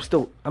extent, I'm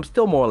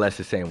still more or less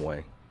the same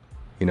way,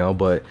 you know,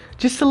 but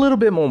just a little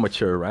bit more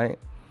mature, right?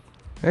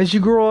 As you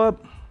grow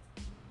up,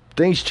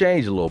 things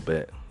change a little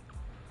bit.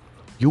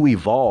 You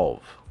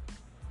evolve.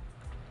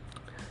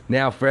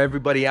 Now, for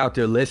everybody out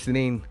there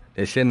listening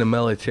that's in the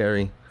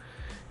military,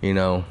 you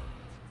know,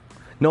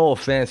 no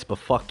offense, but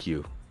fuck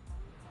you.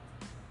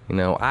 You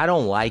know, I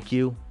don't like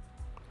you,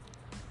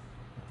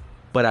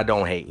 but I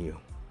don't hate you.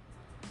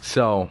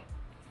 So,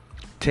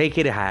 take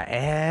it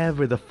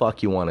however the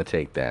fuck you want to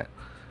take that.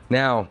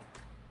 Now,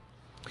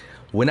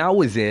 when I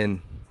was in,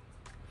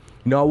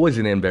 I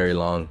wasn't in very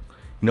long.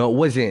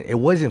 It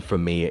wasn't for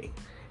me,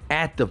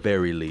 at the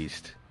very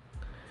least.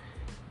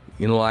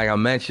 Like I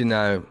mentioned,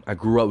 I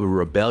grew up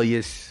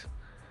rebellious.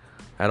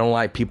 I don't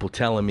like people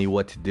telling me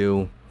what to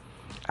do.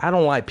 I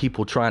don't like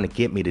people trying to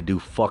get me to do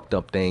fucked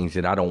up things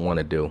that I don't want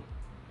to do.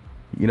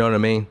 You know what I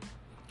mean?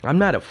 I'm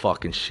not a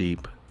fucking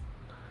sheep.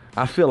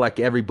 I feel like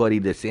everybody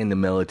that's in the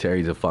military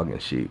is a fucking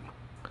sheep.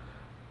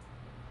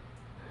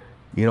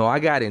 I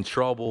got in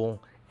trouble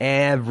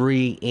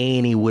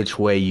any which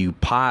way you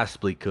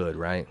possibly could,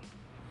 right?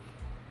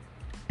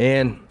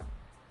 And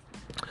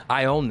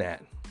I own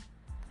that.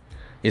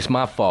 It's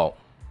my fault.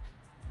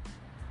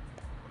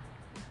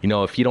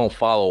 If you don't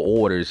follow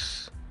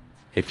orders,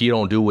 if you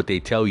don't do what they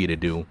tell you to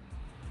do,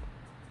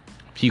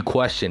 if you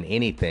question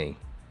anything,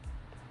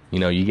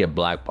 you get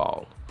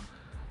blackballed.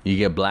 You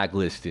get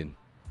blacklisted.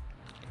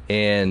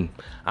 And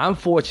I'm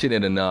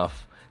fortunate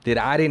enough that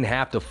I didn't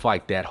have to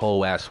fight that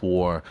whole ass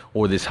war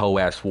or this whole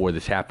ass war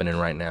that's happening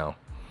right now.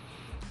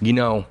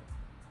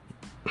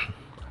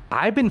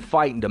 I've been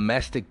fighting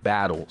domestic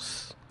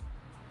battles.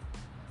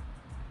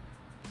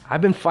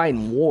 I've been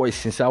fighting wars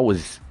since I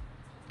was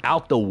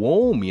out the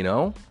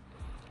womb,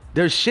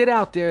 There's shit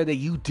out there that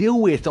you deal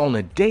with on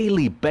a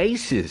daily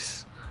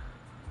basis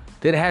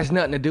that has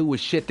nothing to do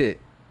with shit that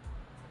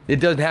it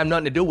doesn't have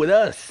nothing to do with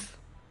us.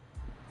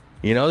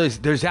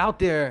 There's out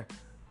there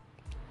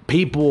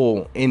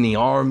people in the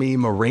Army,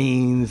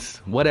 Marines,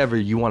 whatever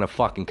you want to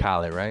fucking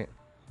call it, right?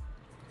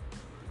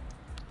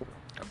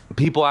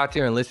 People out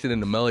there enlisted in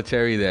the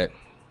military that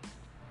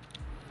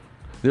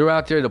they're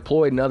out there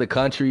deployed in other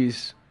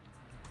countries.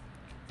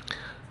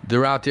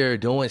 They're out there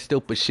doing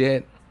stupid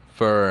shit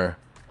for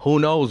who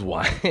knows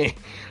why,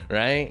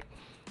 right?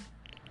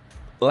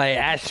 Like,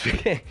 ask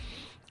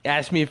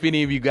me if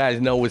any of you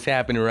guys know what's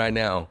happening right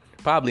now.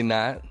 Probably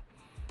not.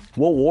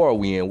 What war are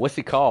we in? What's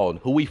it called?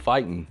 Who we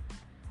fighting?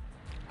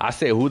 I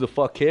say, who the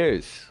fuck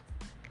cares?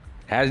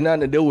 Has nothing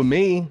to do with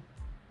me.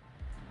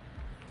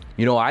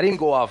 I didn't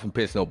go off and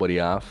piss nobody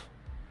off.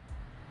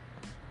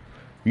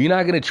 You're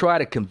not going to try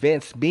to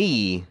convince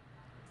me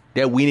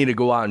that we need to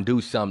go out and do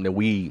something that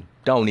we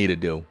don't need to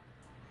do.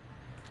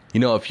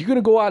 If you're going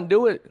to go out and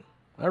do it,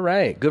 all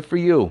right, good for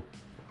you.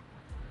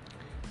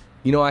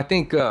 I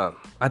think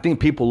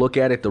people look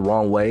at it the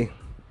wrong way.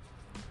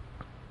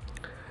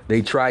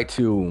 They try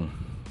to,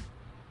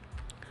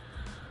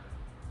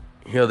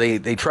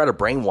 they try to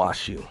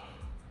brainwash you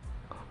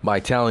by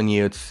telling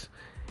you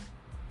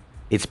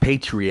it's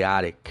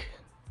patriotic,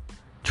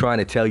 trying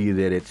to tell you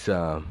that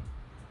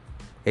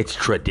it's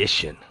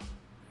tradition.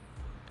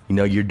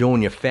 You're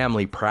doing your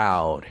family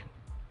proud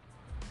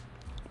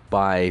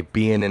by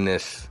being in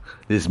this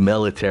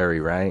military,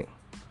 right?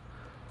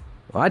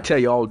 Well, I tell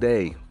you all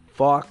day,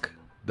 fuck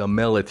the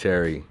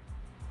military.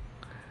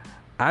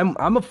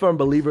 I'm a firm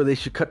believer they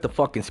should cut the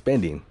fucking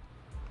spending.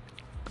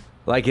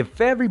 Like, if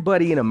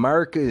everybody in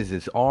America is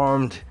as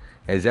armed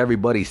as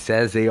everybody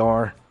says they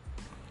are,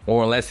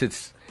 or unless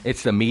it's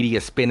the media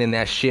spinning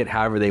that shit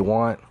however they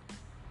want,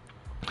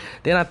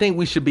 then I think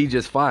we should be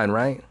just fine,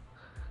 right?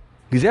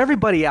 Because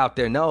everybody out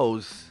there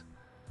knows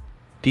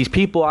these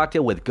people out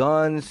there with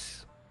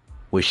guns,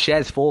 with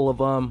sheds full of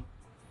them,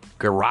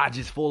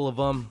 garages full of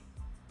them,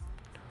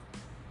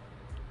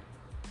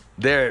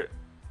 they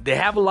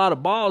have a lot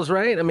of balls,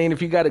 right? I mean,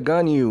 if you got a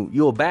gun, you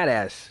a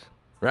badass,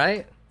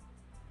 right?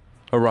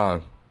 Or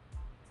wrong?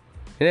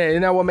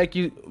 Isn't that what makes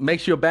you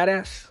a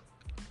badass?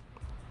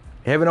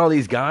 Having all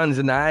these guns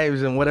and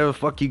knives and whatever the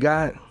fuck you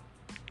got.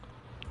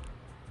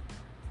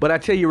 But I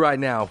tell you right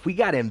now, if we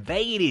got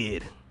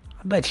invaded,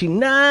 I bet you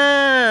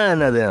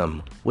none of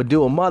them would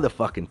do a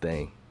motherfucking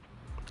thing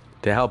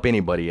to help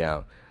anybody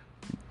out.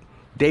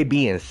 They'd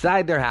be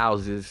inside their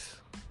houses,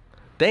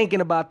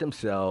 thinking about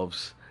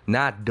themselves,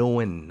 not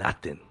doing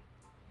nothing.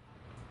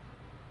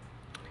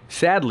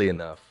 Sadly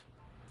enough,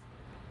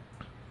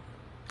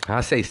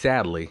 I say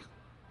sadly,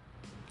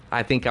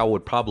 I think I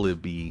would probably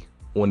be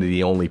one of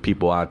the only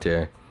people out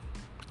there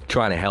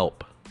trying to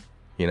help,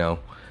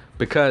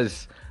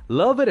 because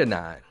love it or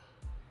not,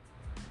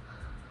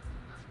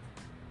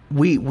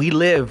 we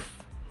live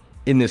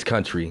in this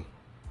country.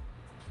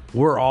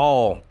 We're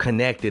all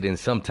connected in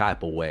some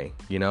type of way,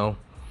 you know?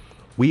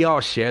 We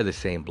all share the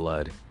same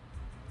blood.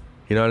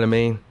 You know what I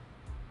mean?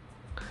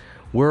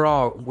 We're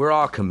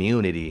all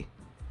community.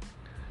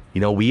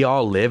 You know, we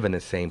all live in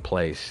the same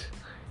place.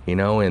 You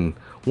know, and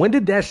when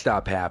did that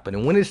stop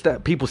happening? When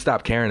did people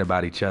stop caring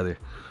about each other?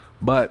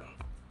 But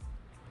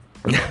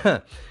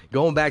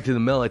going back to the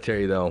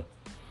military though,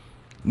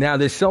 now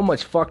there's so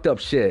much fucked up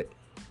shit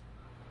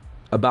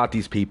about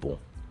these people.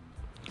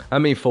 I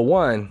mean, for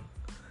one,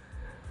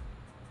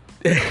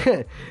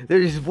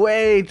 there's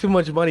way too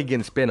much money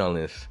getting spent on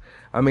this.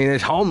 I mean,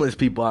 there's homeless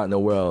people out in the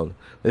world.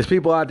 There's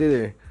people out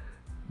there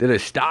that are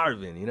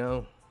starving, you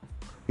know?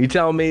 You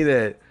tell me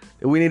that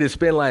we need to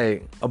spend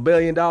like $1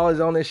 billion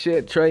on this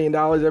shit, $1 trillion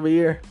every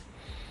year?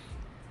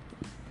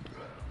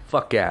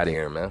 Fuck out of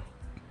here, man.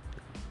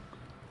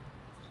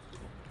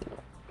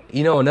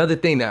 You know, another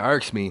thing that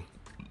irks me,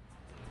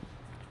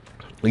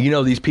 you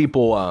know, these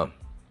people,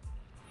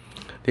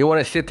 they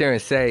want to sit there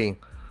and say,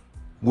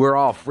 we're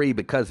all free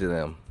because of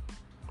them.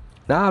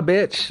 Nah,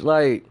 bitch,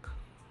 like,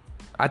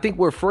 I think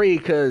we're free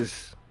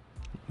because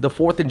the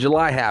 4th of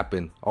July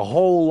happened a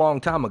whole long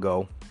time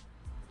ago.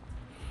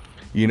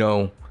 You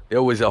know,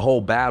 there was a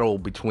whole battle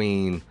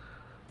between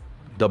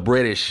the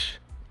British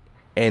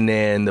and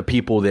then the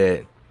people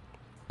that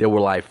were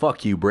like,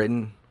 fuck you,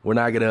 Britain. We're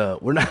not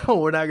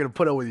gonna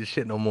put up with this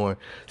shit no more.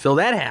 So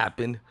that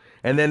happened,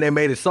 and then they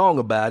made a song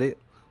about it,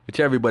 which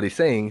everybody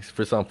sings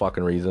for some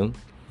fucking reason.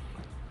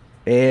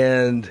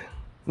 And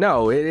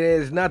no, it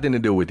has nothing to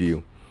do with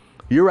you.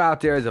 You're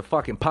out there as a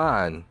fucking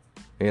pawn,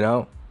 you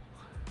know?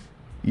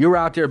 You're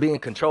out there being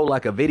controlled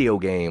like a video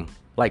game,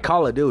 like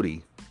Call of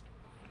Duty.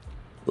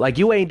 Like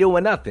you ain't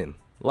doing nothing.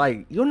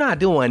 Like you're not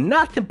doing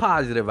nothing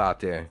positive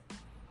out there.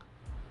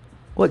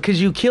 What,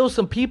 because you killed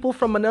some people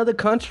from another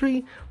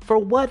country? For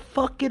what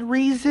fucking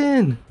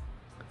reason?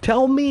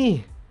 Tell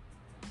me.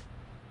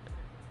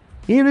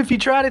 Even if you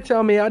try to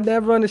tell me, I'd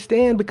never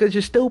understand because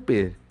you're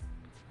stupid.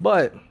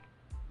 But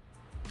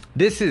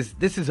this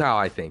is how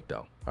I think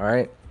though, all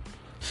right?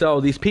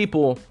 So these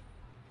people,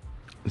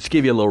 let's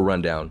give you a little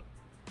rundown.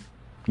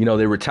 You know,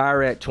 they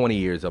retire at 20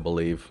 years, I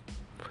believe.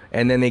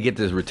 And then they get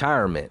this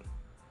retirement.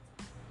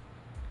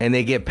 And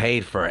they get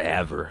paid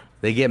forever.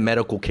 They get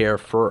medical care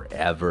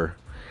forever.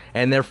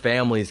 And their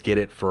families get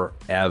it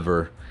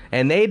forever.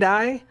 And they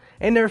die,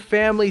 and their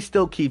family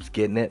still keeps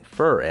getting it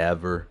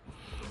forever.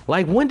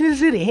 Like, when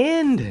does it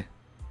end?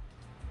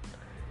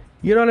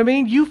 You know what I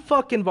mean? You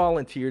fucking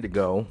volunteered to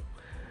go.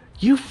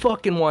 You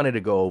fucking wanted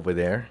to go over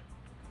there.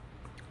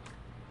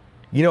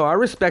 You know, I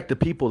respect the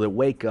people that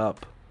wake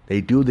up,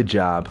 they do the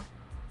job,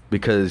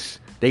 because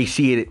they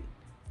see it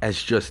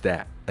as just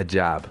that, a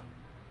job.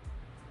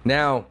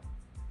 Now,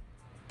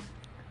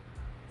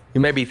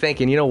 you may be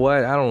thinking, you know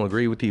what? I don't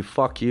agree with you.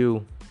 Fuck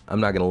you. I'm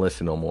not going to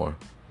listen no more.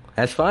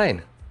 That's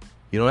fine.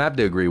 You don't have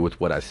to agree with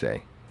what I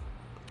say.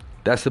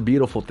 That's the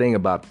beautiful thing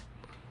about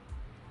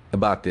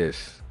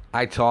this.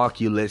 I talk,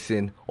 you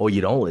listen, or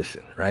you don't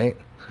listen, right?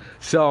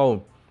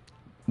 So,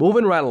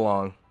 moving right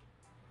along.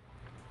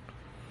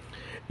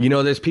 You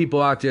know, there's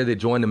people out there that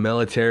join the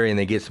military and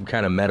they get some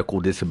kind of medical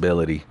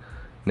disability.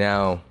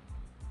 Now,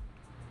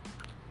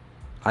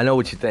 I know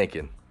what you're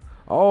thinking.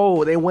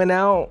 Oh, they went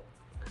out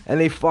and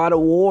they fought a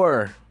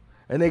war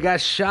and they got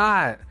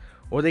shot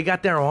or they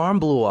got their arm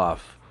blew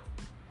off.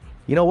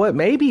 You know what?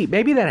 Maybe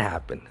that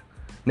happened.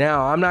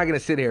 Now, I'm not going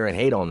to sit here and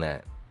hate on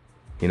that,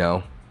 you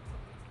know,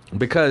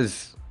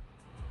 because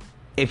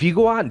if you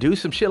go out and do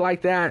some shit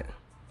like that,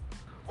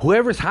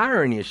 whoever's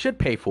hiring you should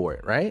pay for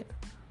it, right?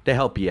 To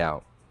help you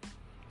out.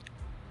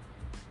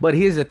 But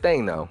here's the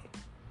thing, though.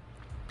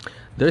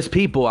 There's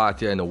people out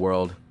there in the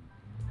world,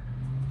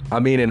 I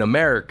mean in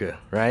America,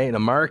 right? In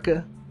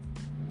America,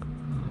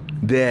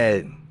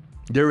 that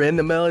they're in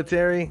the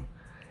military,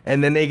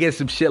 and then they get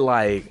some shit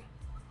like,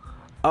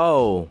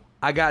 oh,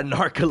 I got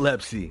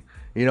narcolepsy.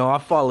 You know, I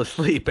fall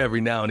asleep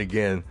every now and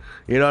again.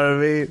 You know what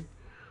I mean?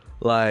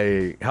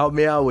 Like, help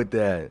me out with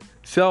that.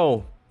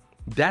 So,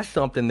 that's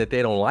something that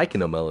they don't like in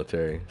the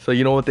military. So,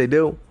 you know what they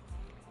do?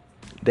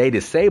 They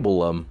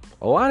disable them.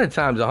 A lot of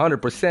times,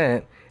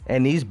 100%,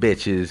 and these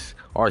bitches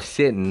are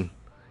sitting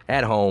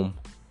at home,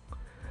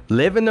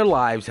 living their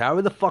lives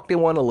however the fuck they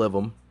want to live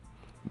them,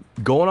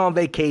 going on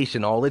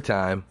vacation all the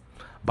time,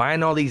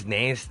 buying all these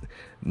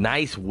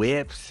nice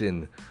whips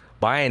and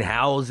buying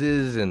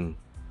houses, and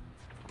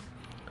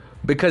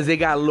because they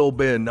got a little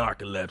bit of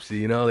narcolepsy,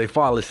 you know, they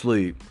fall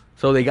asleep.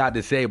 So they got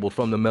disabled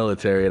from the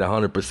military at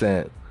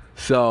 100%.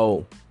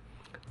 So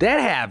that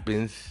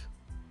happens.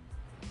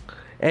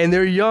 And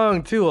they're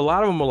young too. A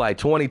lot of them are like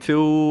 22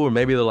 or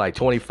maybe they're like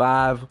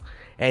 25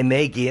 and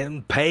they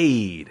getting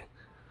paid.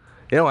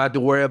 They don't have to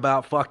worry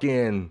about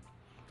fucking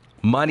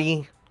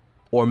money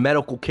or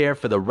medical care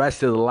for the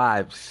rest of their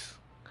lives.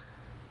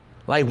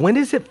 Like, when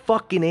does it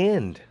fucking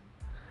end?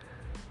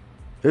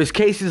 There's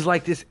cases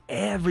like this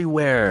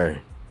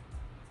everywhere.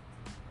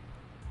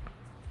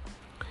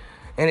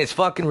 And it's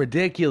fucking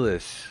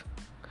ridiculous.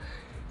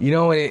 You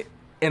know, and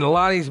a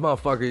lot of these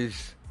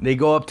motherfuckers, they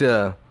go up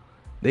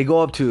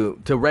to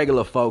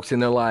regular folks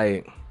and they're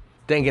like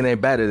thinking they're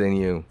better than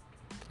you.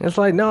 It's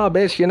like, no,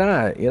 bitch, you're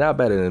not. You're not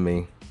better than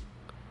me.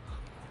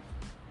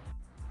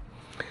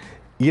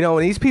 You know,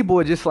 and these people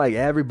are just like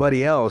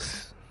everybody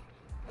else.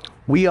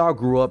 We all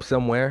grew up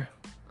somewhere.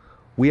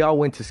 We all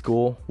went to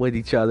school with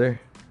each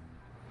other.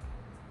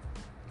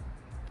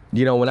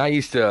 You know, when I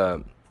used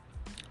to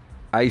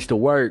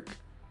work,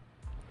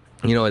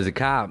 you know, as a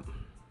cop.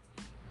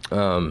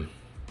 Um,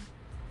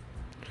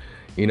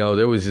 you know,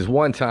 there was this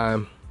one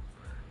time,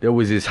 there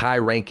was this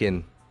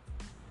high-ranking,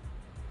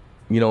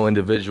 you know,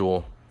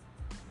 individual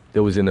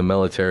that was in the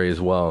military as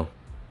well.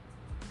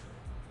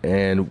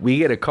 And we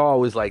get a call,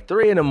 it was like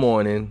 3 in the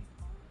morning,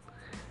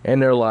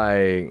 and they're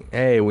like,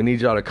 hey, we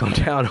need y'all to come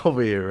down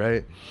over here,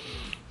 right?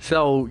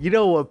 So, you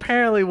know,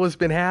 apparently what's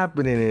been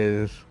happening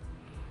is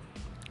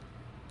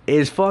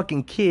his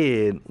fucking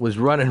kid was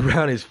running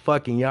around his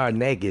fucking yard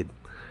naked,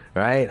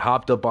 right?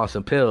 Hopped up on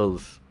some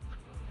pills.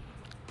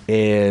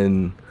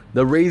 And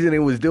the reason he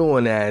was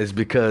doing that is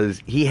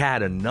because he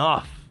had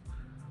enough.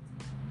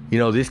 You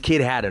know, this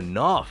kid had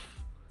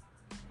enough.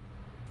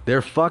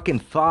 Their fucking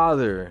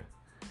father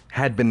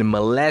had been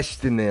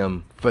molesting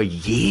them for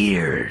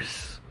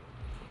years.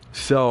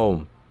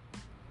 So,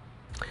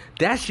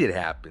 that shit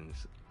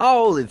happens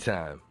all the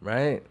time,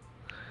 right?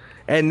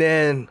 And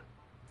then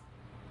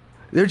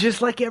they're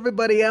just like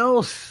everybody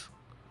else.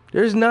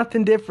 There's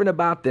nothing different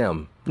about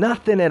them.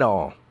 Nothing at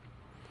all.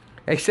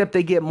 Except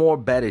they get more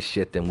better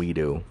shit than we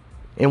do.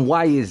 And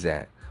why is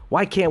that?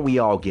 Why can't we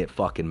all get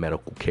fucking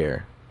medical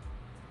care?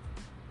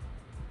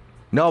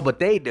 No, but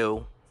they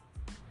do.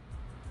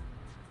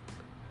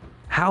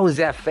 How is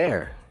that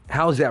fair?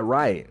 How is that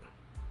right?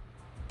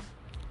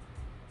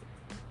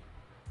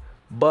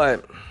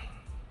 But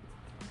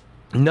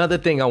another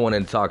thing I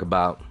wanted to talk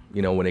about,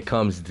 you know, when it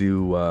comes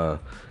to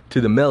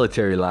the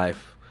military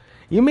life,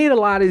 you meet a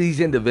lot of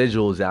these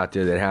individuals out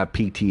there that have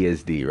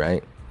PTSD,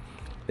 right?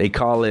 They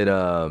call it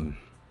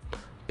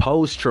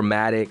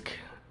post-traumatic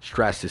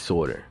stress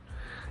disorder.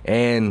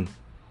 And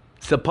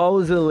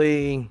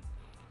supposedly,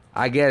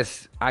 I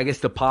guess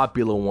the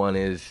popular one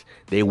is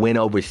they went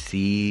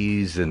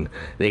overseas and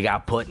they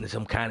got put in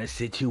some kind of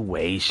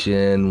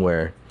situation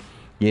where,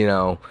 you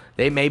know,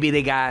 they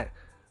went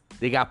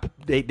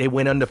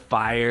under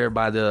fire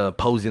by the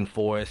opposing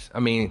force. I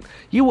mean,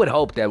 you would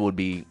hope that would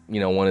be, you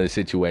know, one of the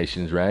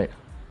situations, right?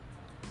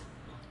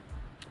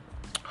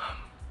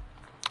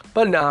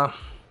 But nah,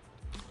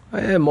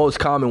 the most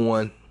common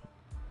one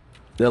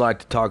they like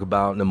to talk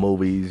about in the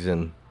movies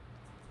and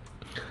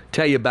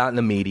tell you about in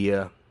the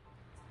media.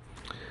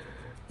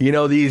 You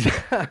know, these,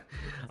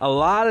 a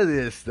lot of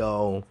this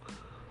though,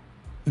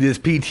 this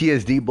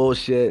PTSD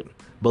bullshit,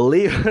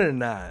 believe it or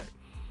not,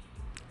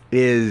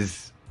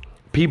 is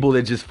people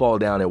that just fall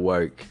down at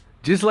work.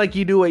 Just like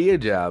you do at your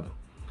job.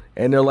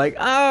 And they're like,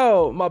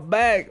 oh, my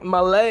back, my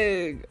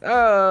leg,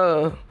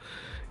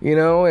 you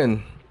know,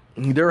 and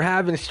they're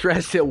having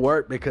stress at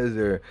work because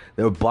their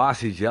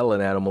boss is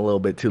yelling at them a little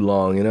bit too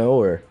long, you know,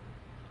 or,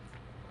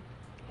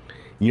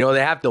 you know,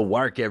 they have to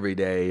work every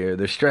day, or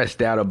they're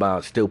stressed out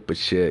about stupid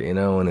shit, you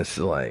know, and it's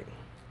like,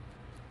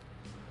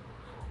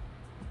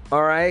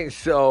 all right,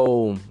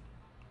 so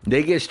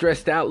they get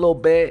stressed out a little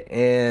bit,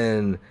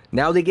 and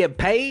now they get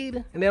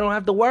paid, and they don't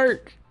have to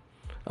work.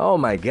 Oh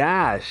my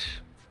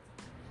gosh.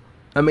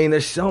 I mean,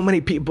 there's so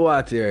many people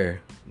out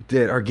there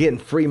that are getting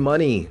free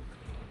money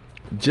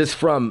just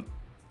from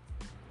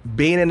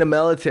being in the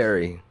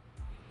military.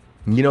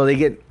 You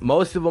know,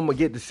 most of them will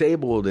get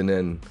disabled, and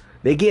then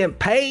they get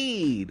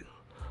paid.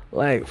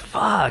 Like,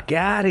 fuck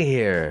out of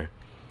here.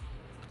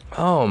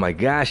 Oh my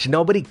gosh,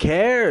 nobody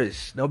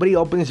cares. Nobody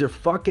opens their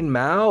fucking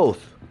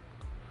mouth.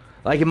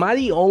 Like, am I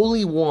the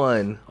only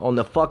one on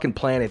the fucking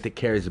planet that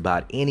cares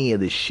about any of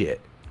this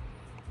shit?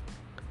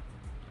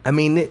 I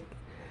mean,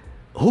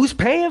 who's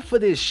paying for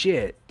this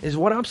shit is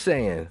what I'm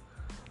saying.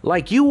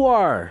 Like, you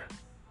are.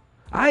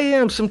 I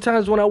am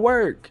sometimes when I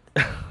work.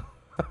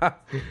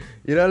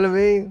 You know what I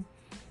mean?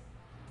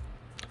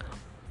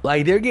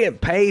 Like, they're getting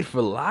paid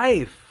for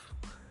life.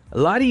 A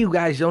lot of you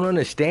guys don't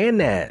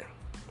understand that.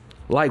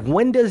 Like,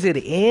 when does it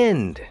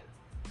end?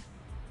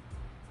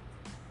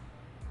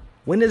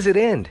 When does it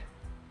end?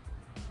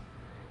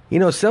 You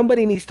know,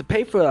 somebody needs to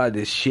pay for a lot of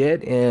this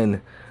shit,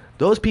 and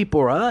those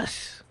people are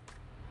us.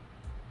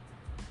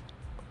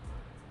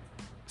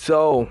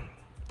 So,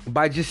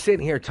 by just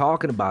sitting here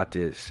talking about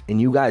this, and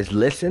you guys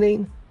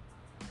listening,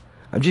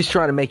 I'm just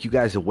trying to make you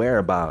guys aware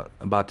about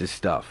this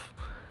stuff.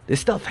 This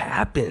stuff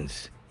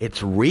happens.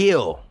 It's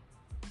real.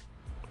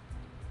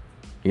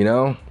 You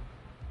know?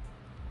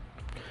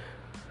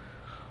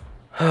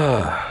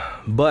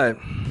 But,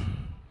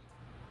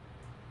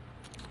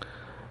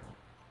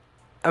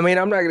 I mean,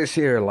 I'm not gonna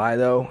sit here and lie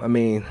though. I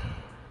mean,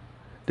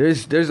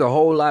 there's a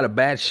whole lot of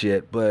bad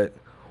shit, but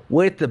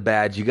with the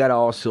bad, you gotta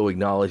also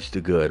acknowledge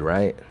the good,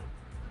 right?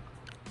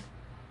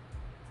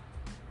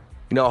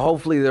 You know,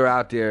 hopefully they're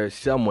out there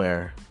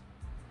somewhere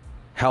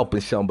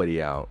helping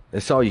somebody out.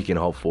 That's all you can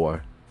hope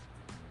for.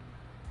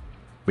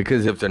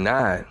 Because if they're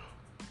not,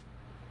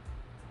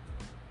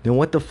 then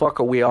what the fuck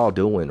are we all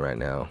doing right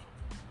now?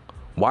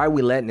 Why are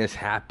we letting this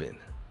happen?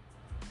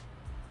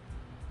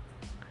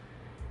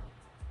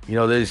 You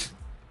know, there's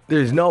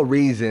no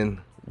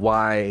reason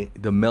why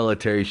the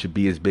military should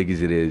be as big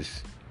as it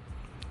is.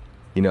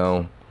 You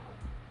know,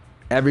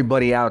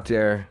 everybody out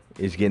there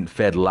is getting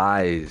fed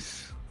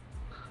lies.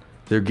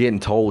 They're getting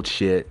told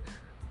shit.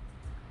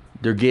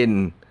 They're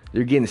getting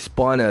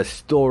spun a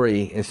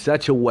story in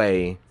such a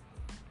way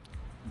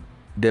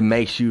that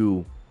makes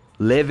you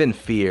live in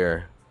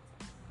fear,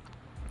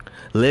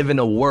 live in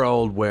a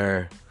world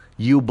where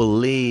you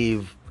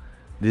believe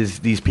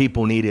these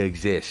people need to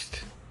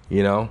exist,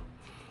 you know?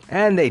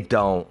 And they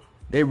don't.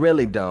 They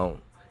really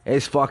don't.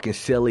 It's fucking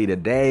silly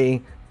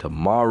today,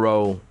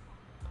 tomorrow.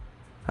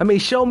 I mean,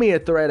 show me a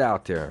threat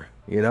out there,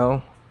 you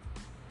know?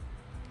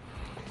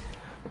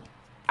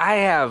 I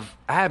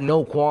have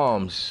no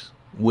qualms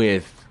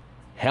with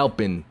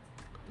helping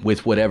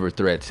with whatever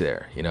threat's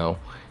there, you know?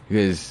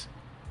 Because,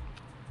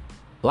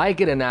 like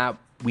it or not,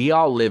 we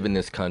all live in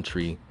this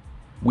country.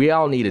 We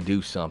all need to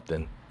do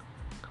something.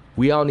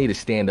 We all need to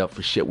stand up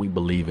for shit we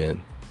believe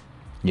in,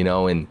 you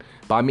know? And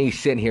by me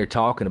sitting here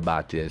talking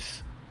about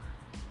this,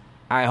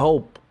 I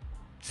hope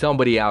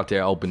somebody out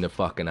there opened their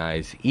fucking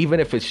eyes, even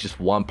if it's just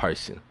one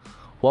person.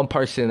 One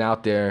person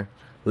out there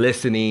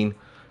listening,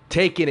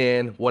 taking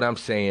in what I'm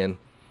saying,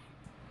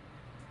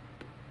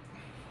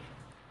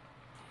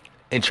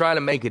 and trying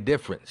to make a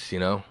difference, you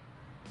know?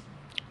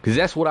 Because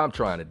that's what I'm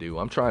trying to do.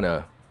 I'm trying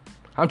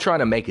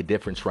to make a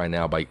difference right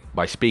now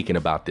by speaking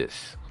about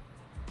this.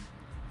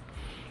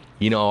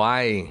 You know,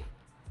 I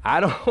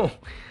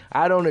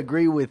don't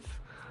agree with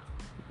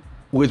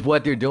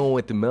what they're doing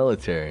with the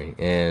military,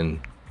 and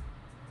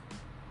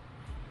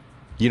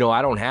you know,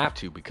 I don't have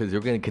to, because they're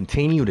going to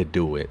continue to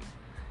do it.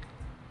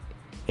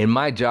 And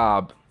my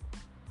job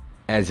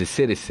as a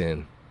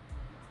citizen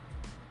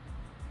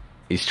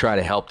is try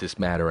to help this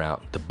matter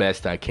out the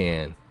best I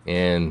can.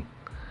 And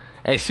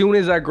as soon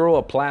as I grow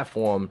a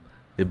platform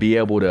to be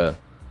able to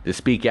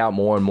speak out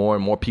more and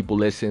more people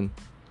listen,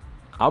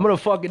 I'm going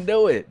to fucking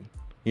do it,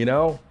 you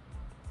know?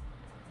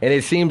 And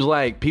it seems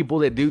like people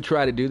that do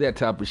try to do that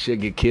type of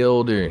shit get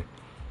killed, or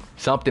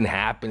something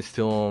happens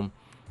to them.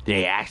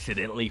 They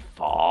accidentally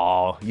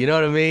fall. You know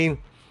what I mean?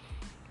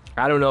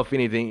 I don't know if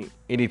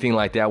anything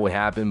like that would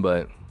happen,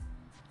 but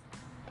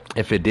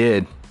if it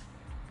did,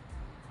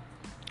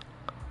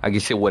 I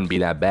guess it wouldn't be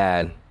that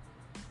bad.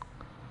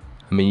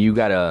 I mean, you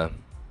gotta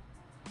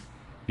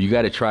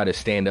try to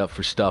stand up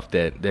for stuff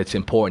that's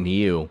important to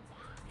you.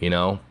 You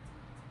know,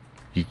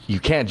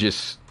 you can't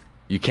just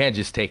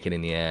take it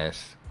in the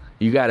ass.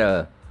 You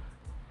gotta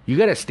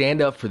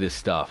stand up for this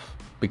stuff,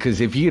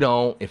 because if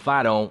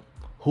I don't,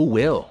 who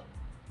will?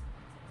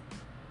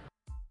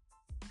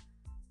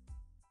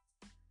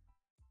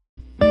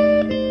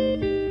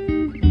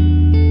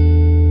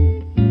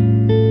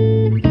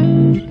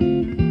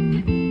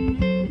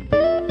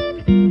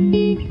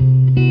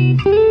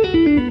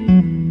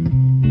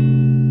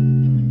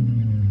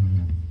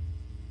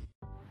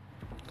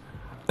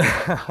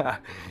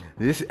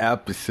 This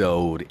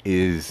episode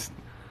is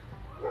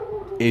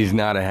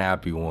not a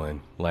happy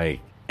one, like,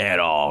 at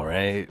all,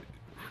 right?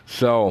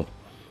 So,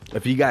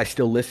 if you guys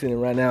still listening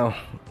right now,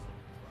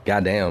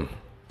 goddamn,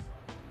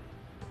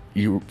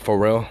 you for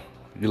real?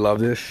 You love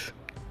this?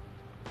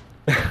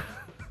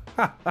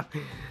 All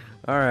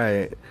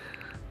right.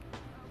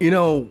 You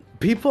know,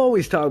 people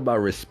always talk about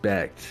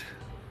respect.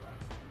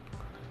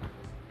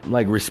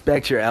 Like,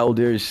 respect your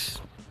elders.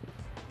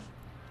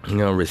 You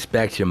know,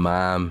 respect your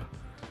mom.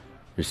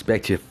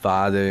 Respect your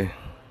father.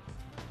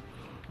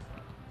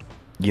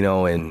 You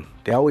know, and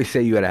they always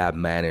say you gotta have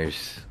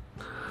manners.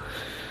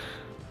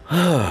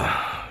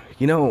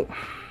 You know,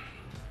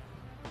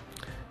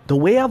 the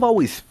way I've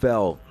always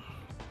felt,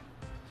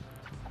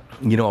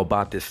 you know,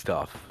 about this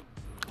stuff,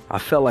 I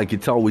felt like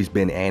it's always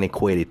been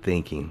antiquated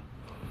thinking.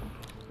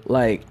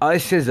 Like,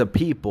 us as a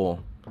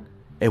people,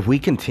 if we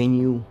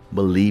continue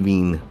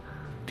believing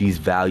these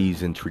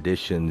values and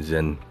traditions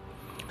and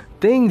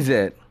things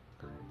that,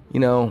 you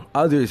know,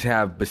 others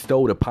have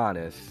bestowed upon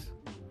us,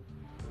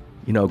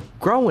 you know,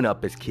 growing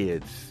up as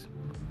kids,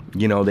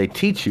 you know, they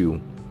teach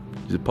you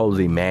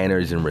supposedly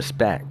manners and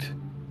respect.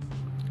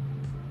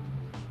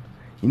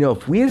 You know,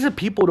 if we as a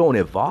people don't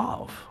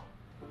evolve,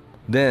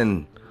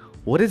 then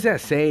what does that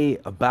say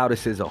about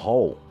us as a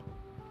whole?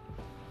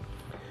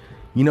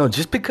 You know,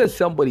 just because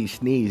somebody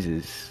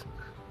sneezes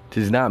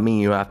does not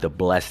mean you have to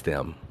bless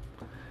them.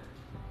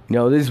 You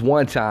know, this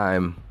one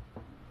time,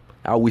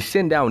 I was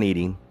sitting down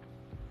eating.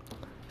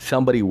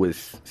 Somebody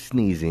was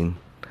sneezing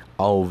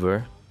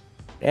over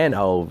and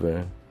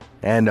over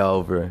and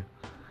over.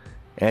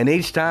 And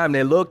each time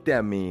they looked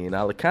at me, and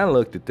I kind of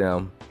looked at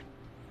them.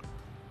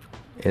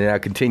 And then I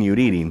continued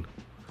eating.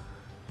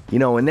 You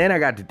know, and then I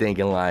got to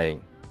thinking,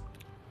 like,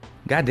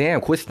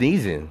 goddamn, quit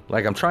sneezing.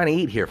 Like, I'm trying to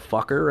eat here,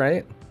 fucker,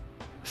 right?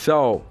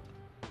 So,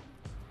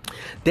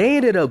 they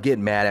ended up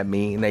getting mad at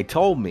me, and they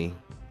told me,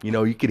 you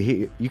know, you could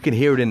hear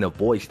it in the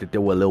voice that they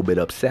were a little bit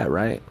upset,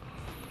 right?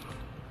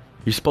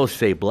 You're supposed to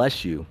say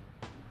bless you.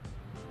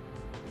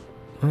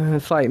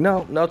 It's like,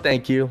 no, no,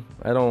 thank you.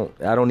 I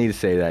don't need to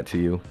say that to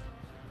you.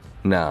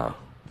 Nah.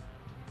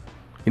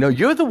 You know,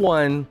 you're the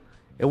one,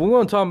 and we're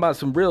going to talk about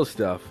some real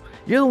stuff.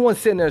 You're the one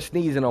sitting there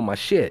sneezing on my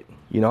shit.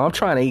 You know, I'm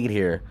trying to eat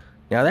here.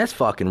 Now, that's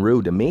fucking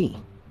rude to me.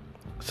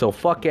 So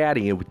fuck out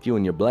of here with you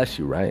and your bless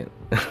you, right?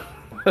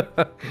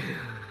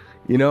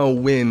 You know,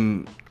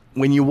 when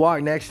you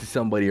walk next to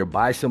somebody or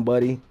by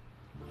somebody,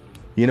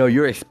 you know,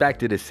 you're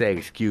expected to say,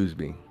 excuse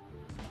me,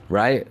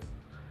 right?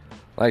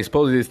 Like,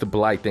 supposedly it's the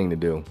polite thing to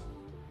do.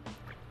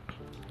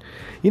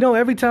 You know,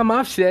 every time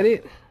I've said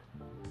it,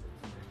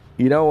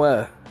 you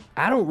know,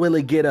 I don't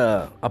really get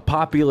a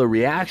popular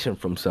reaction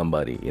from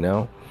somebody, you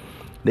know?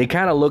 They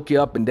kind of look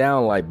you up and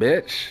down like,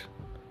 bitch.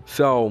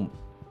 So,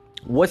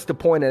 what's the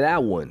point of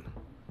that one?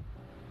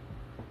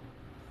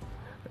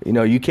 You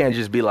know, you can't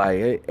just be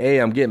like, hey,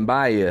 I'm getting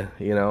by you,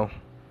 you know?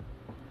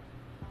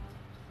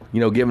 You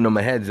know, giving them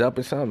a heads up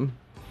or something.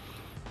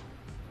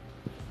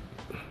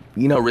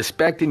 You know,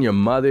 respecting your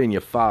mother and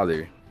your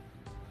father.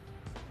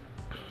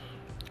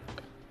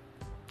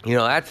 You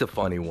know, that's a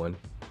funny one.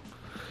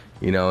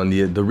 You know,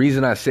 and the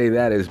reason I say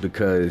that is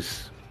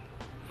because,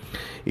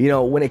 you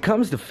know, when it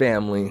comes to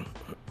family,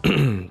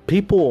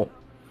 people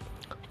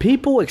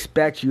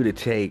expect you to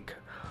take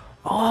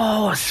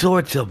all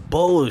sorts of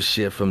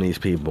bullshit from these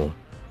people,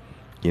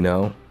 you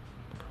know?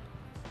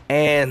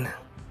 And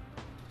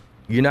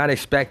you're not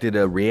expected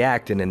to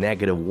react in a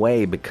negative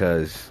way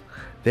because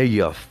they're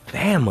your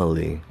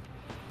family.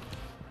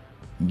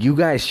 You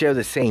guys share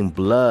the same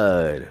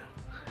blood.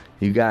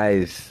 You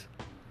guys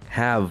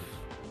are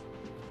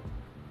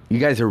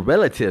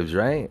relatives,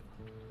 right?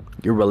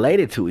 You're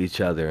related to each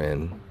other,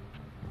 and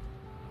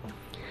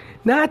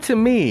not to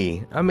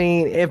me. I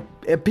mean,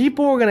 if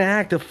people are gonna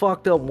act a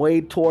fucked up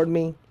way toward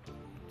me,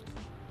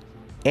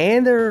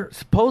 and they're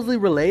supposedly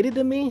related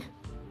to me,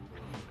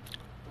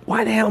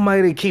 why the hell am I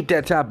gonna keep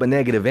that type of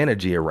negative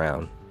energy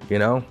around? You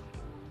know?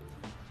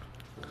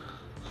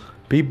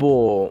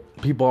 People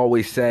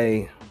always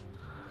say,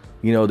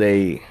 you know,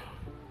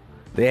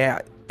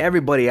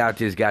 everybody out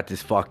there's got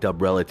this fucked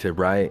up relative,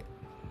 right?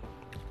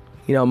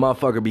 You know,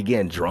 motherfucker be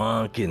getting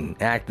drunk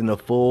and acting a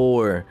fool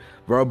or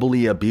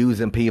verbally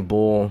abusing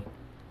people.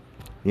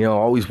 You know,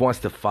 always wants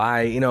to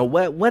fight. You know,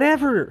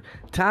 whatever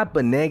type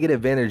of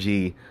negative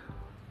energy,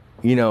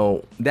 you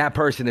know, that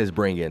person is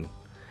bringing.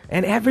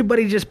 And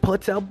everybody just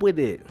puts up with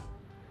it.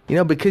 You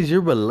know, because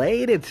you're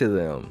related to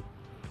them.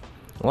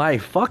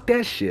 Like, fuck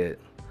that shit.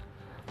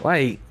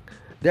 Like,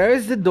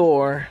 there's the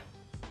door.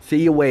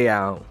 See your way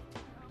out.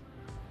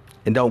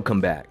 And don't come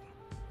back.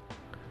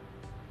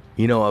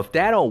 You know, if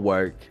that don't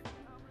work,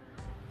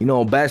 you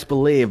know, best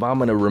believe I'm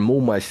going to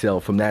remove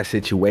myself from that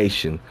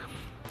situation.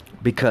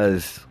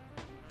 Because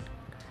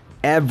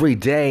every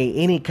day,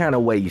 any kind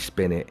of way you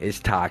spin it is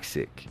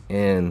toxic.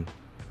 And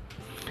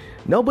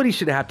nobody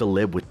should have to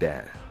live with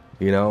that,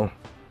 you know?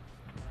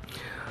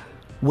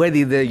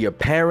 Whether they're your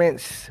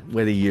parents,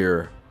 whether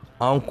you're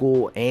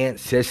uncle, aunt,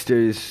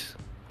 sisters,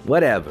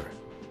 whatever.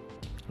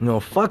 You know,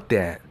 fuck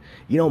that.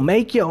 You know,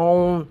 make your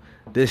own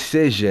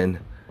decision.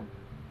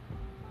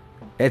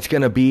 It's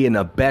going to be in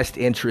the best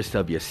interest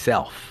of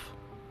yourself.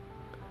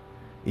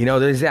 You know,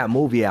 there's that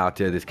movie out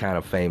there that's kind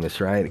of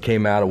famous, right? It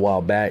came out a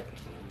while back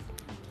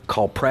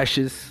called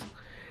Precious.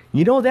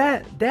 You know,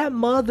 that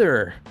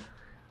mother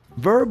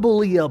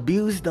verbally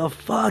abused the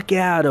fuck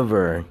out of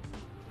her.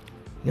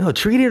 You know,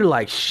 treated her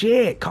like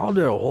shit, called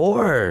her a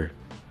whore.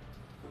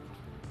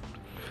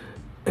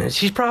 And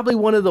she's probably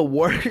one of the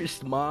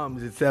worst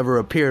moms that's ever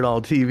appeared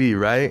on TV,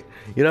 right?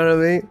 You know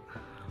what I mean?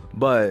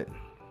 But,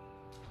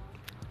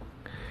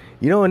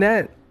 you know, and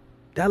that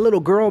little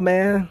girl,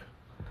 man,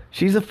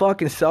 she's a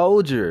fucking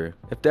soldier,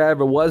 if there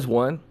ever was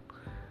one.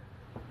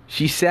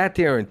 She sat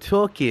there and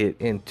took it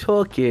and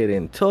took it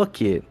and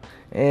took it.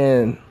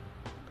 And,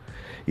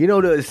 you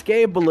know, to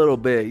escape a little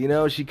bit, you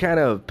know, she kind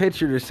of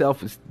pictured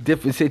herself in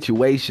different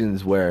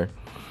situations where,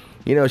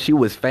 you know, she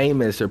was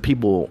famous or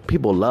people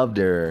loved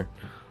her.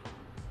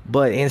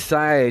 But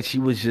inside, she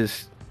was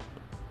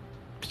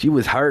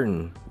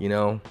hurting, you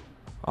know,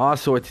 all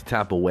sorts of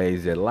type of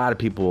ways that a lot of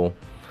people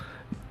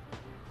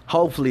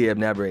hopefully have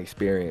never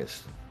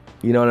experienced.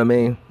 You know what I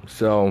mean?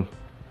 So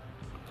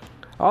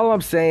all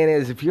I'm saying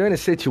is if you're in a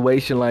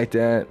situation like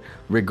that,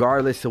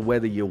 regardless of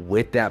whether you're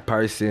with that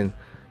person,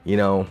 you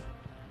know,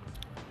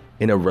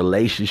 in a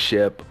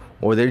relationship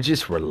or they're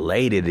just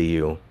related to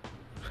you,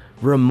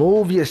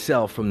 remove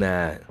yourself from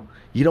that.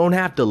 You don't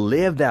have to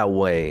live that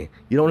way.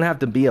 You don't have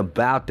to be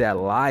about that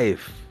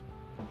life.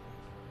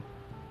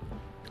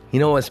 You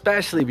know,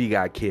 especially if you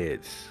got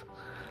kids.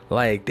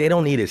 Like, they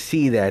don't need to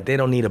see that. They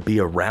don't need to be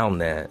around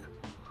that.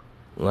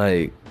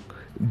 Like,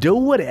 do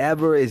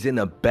whatever is in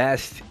the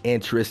best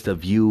interest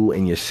of you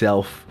and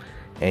yourself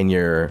and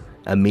your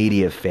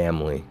immediate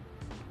family.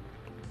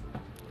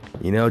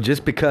 You know,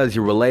 just because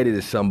you're related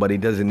to somebody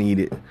doesn't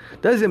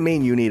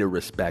mean you need to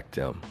respect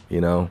them, you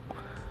know?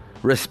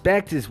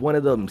 Respect is one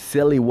of them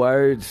silly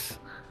words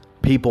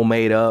people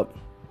made up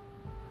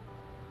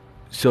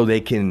so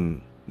they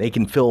can they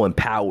can feel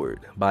empowered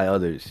by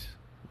others,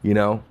 you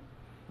know?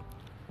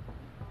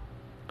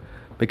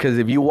 Because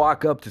if you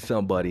walk up to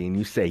somebody and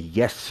you say,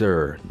 yes,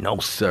 sir, no,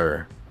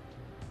 sir,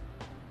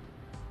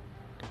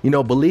 you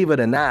know, believe it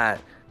or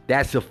not,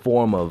 that's a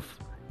form of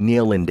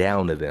kneeling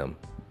down to them.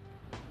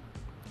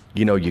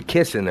 You know, you're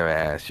kissing their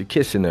ass, you're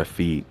kissing their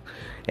feet.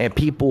 And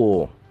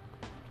people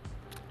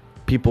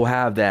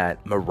have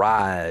that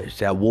mirage,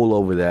 that wool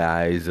over their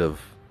eyes of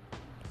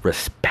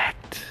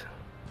respect.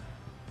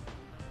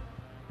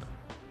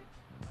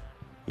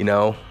 You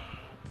know,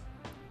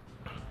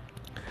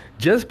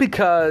 just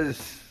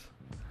because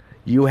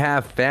you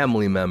have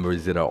family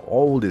members that are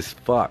old as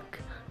fuck,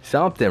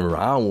 something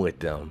wrong with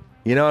them,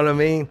 you know what I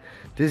mean?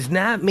 Does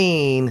not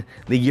mean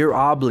that you're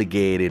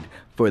obligated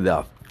for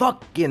the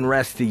fucking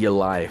rest of your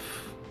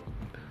life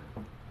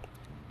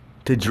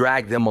to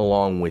drag them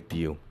along with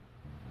you.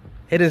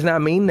 It does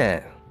not mean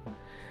that.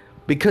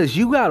 Because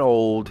you got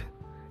old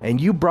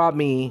and you brought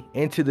me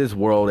into this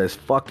world as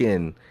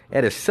fucking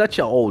at such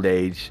an old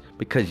age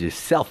because you're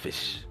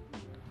selfish.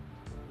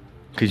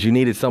 Because you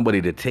needed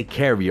somebody to take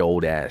care of your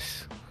old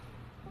ass.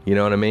 You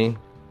know what I mean?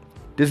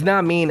 Does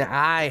not mean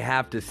I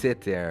have to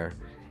sit there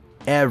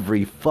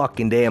every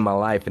fucking day of my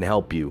life and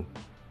help you.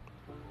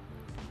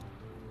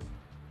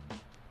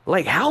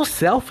 Like, how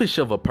selfish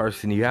of a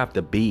person you have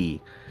to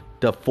be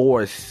to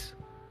force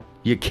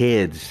your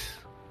kids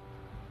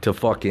to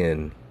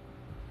fucking,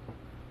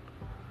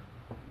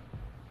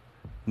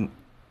 you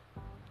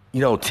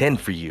know, tend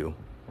for you,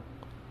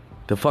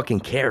 to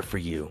fucking care for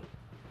you.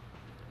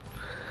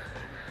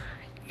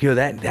 You know,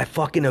 that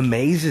fucking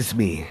amazes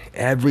me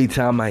every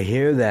time I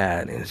hear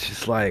that. And it's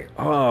just like,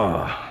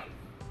 oh.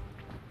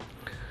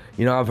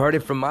 You know, I've heard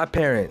it from my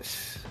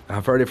parents.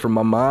 I've heard it from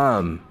my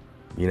mom.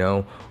 You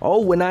know, oh,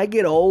 when I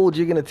get old,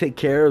 you're going to take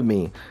care of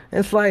me.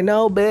 And it's like,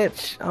 no,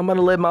 bitch, I'm going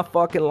to live my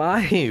fucking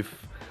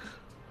life.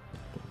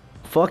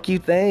 Fuck you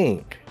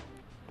think.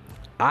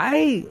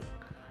 I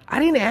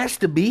didn't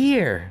ask to be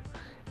here.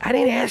 I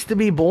didn't ask to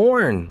be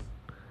born.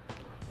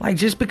 Like,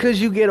 just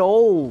because you get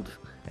old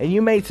and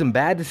you made some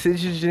bad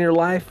decisions in your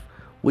life,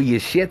 well, your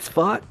shit's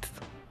fucked.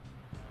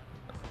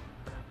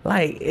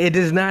 Like, it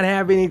does not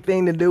have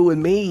anything to do with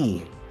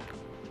me.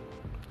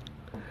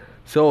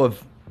 So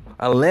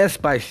unless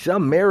by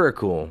some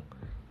miracle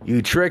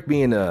you trick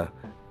me into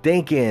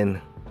thinking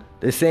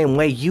the same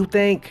way you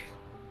think,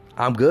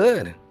 I'm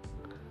good.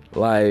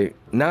 Like,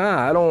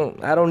 nah, I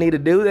don't need to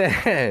do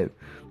that.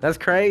 That's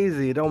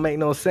crazy. It don't make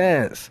no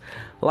sense.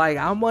 Like,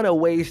 I'm gonna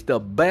waste the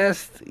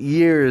best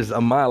years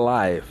of my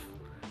life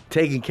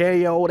taking care of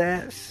your old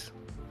ass?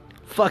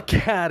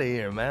 Fuck out of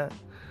here, man.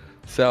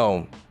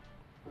 So,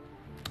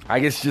 I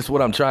guess just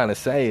what I'm trying to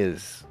say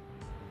is,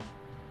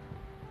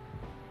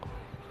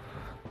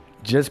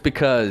 just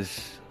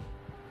because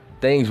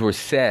things were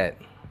set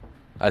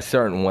a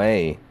certain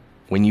way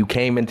when you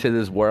came into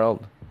this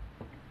world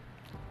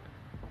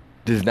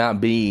does not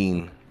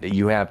mean that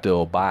you have to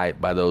abide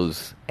by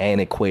those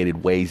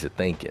antiquated ways of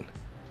thinking.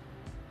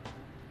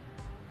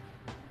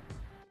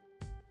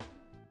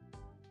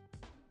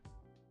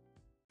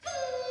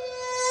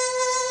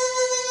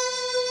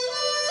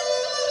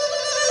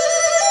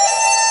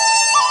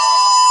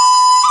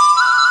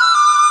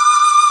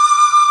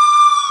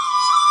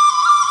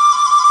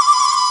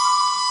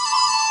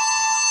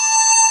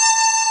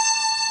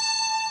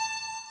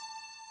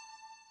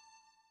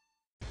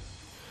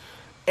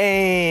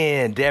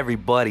 And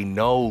everybody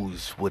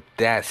knows what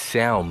that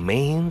sound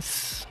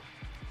means.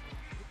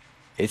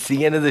 It's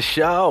the end of the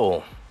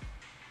show.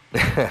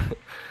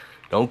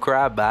 Don't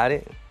cry about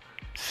it.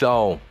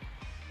 So,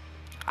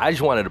 I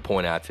just wanted to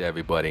point out to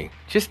everybody,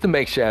 just to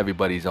make sure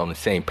everybody's on the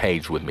same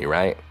page with me,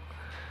 right?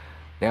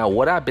 Now,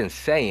 what I've been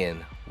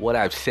saying, what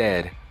I've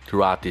said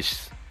throughout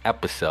this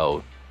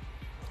episode,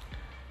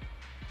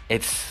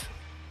 it's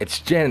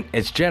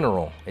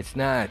general. It's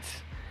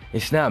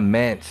not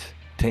meant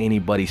to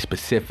anybody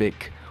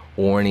specific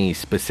or any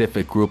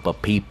specific group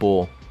of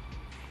people.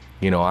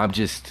 You know, I'm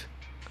just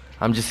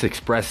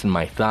expressing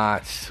my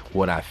thoughts,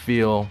 what I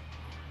feel,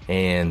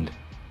 and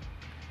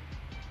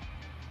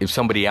if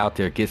somebody out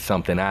there gets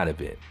something out of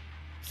it,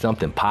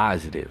 something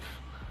positive,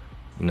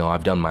 you know,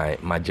 I've done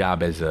my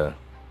job as a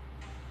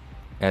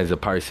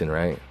person,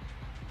 right?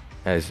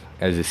 As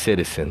a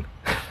citizen.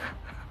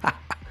 All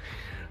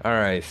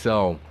right,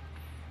 so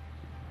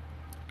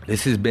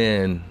this has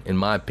been, in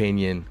my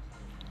opinion,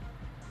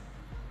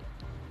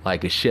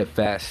 like a shit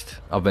fest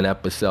of an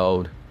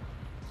episode.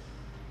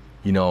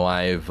 You know,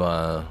 I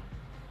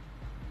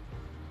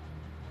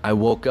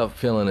woke up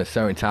feeling a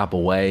certain type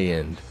of way,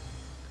 and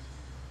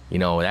you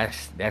know,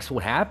 that's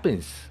what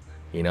happens.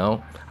 You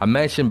know, I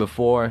mentioned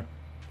before,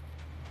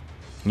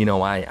 you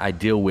know, I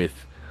deal with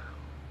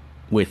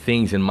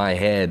things in my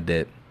head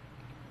that,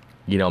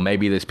 you know,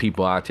 maybe there's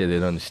people out there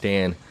that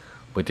understand,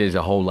 but there's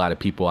a whole lot of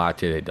people out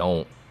there that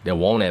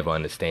won't ever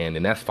understand,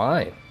 and that's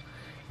fine.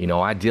 You know,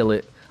 I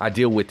deal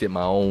with it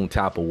my own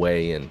type of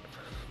way, and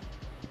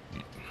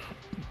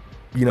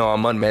you know,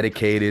 I'm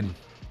unmedicated.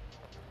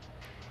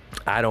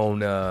 I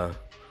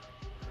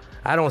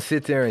I don't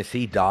sit there and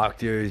see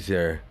doctors,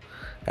 or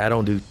I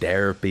don't do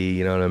therapy,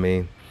 you know what I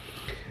mean?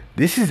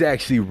 This is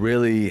actually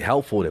really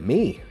helpful to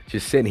me,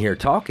 just sitting here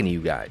talking to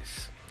you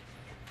guys.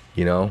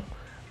 You know,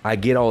 I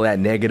get all that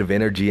negative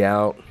energy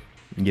out,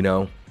 you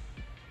know.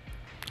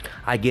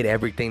 I get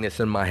everything that's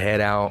in my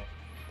head out,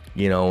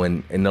 you know,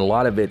 and a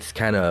lot of it's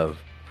kind of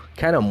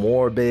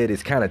morbid,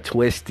 it's kind of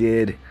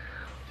twisted,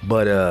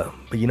 but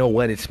you know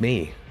what? It's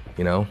me,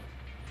 you know.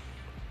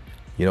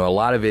 You know, a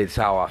lot of it's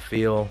how I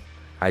feel.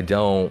 I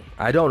don't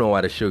know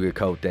how to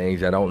sugarcoat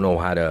things. I don't know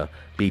how to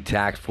be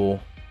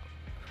tactful.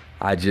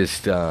 I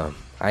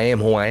am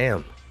who I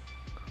am.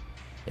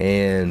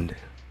 And,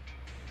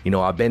 you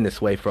know, I've been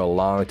this way for a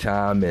long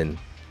time. And,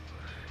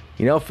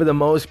 you know, for the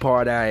most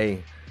part,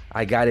 I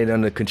got it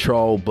under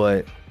control.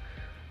 But,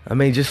 I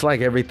mean, just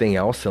like everything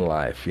else in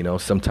life, you know,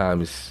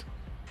 sometimes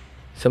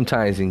it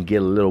can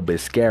get a little bit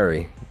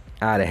scary,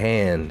 out of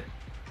hand,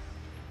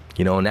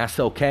 you know, and that's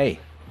okay.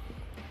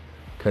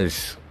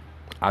 Because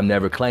I've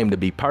never claimed to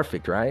be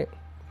perfect, right?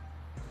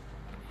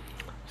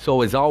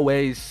 So as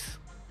always,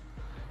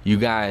 you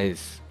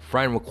guys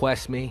friend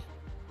request me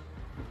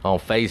on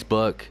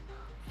Facebook.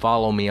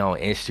 Follow me on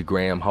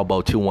Instagram,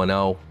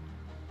 Hobo210.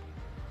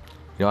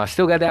 You know, I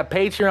still got that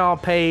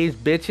Patreon page,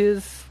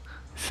 bitches.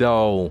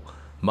 So,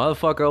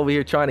 motherfucker over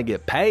here trying to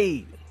get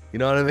paid. You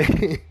know what I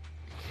mean?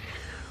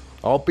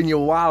 Open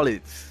your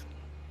wallets.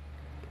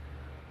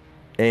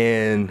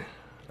 And,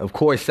 of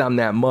course, I'm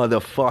that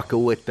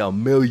motherfucker with the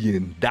 $1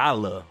 million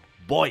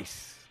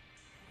voice.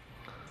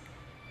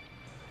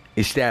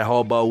 It's that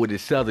hobo with the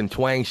Southern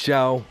Twang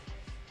Show.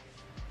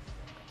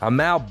 I'm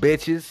out,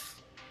 bitches.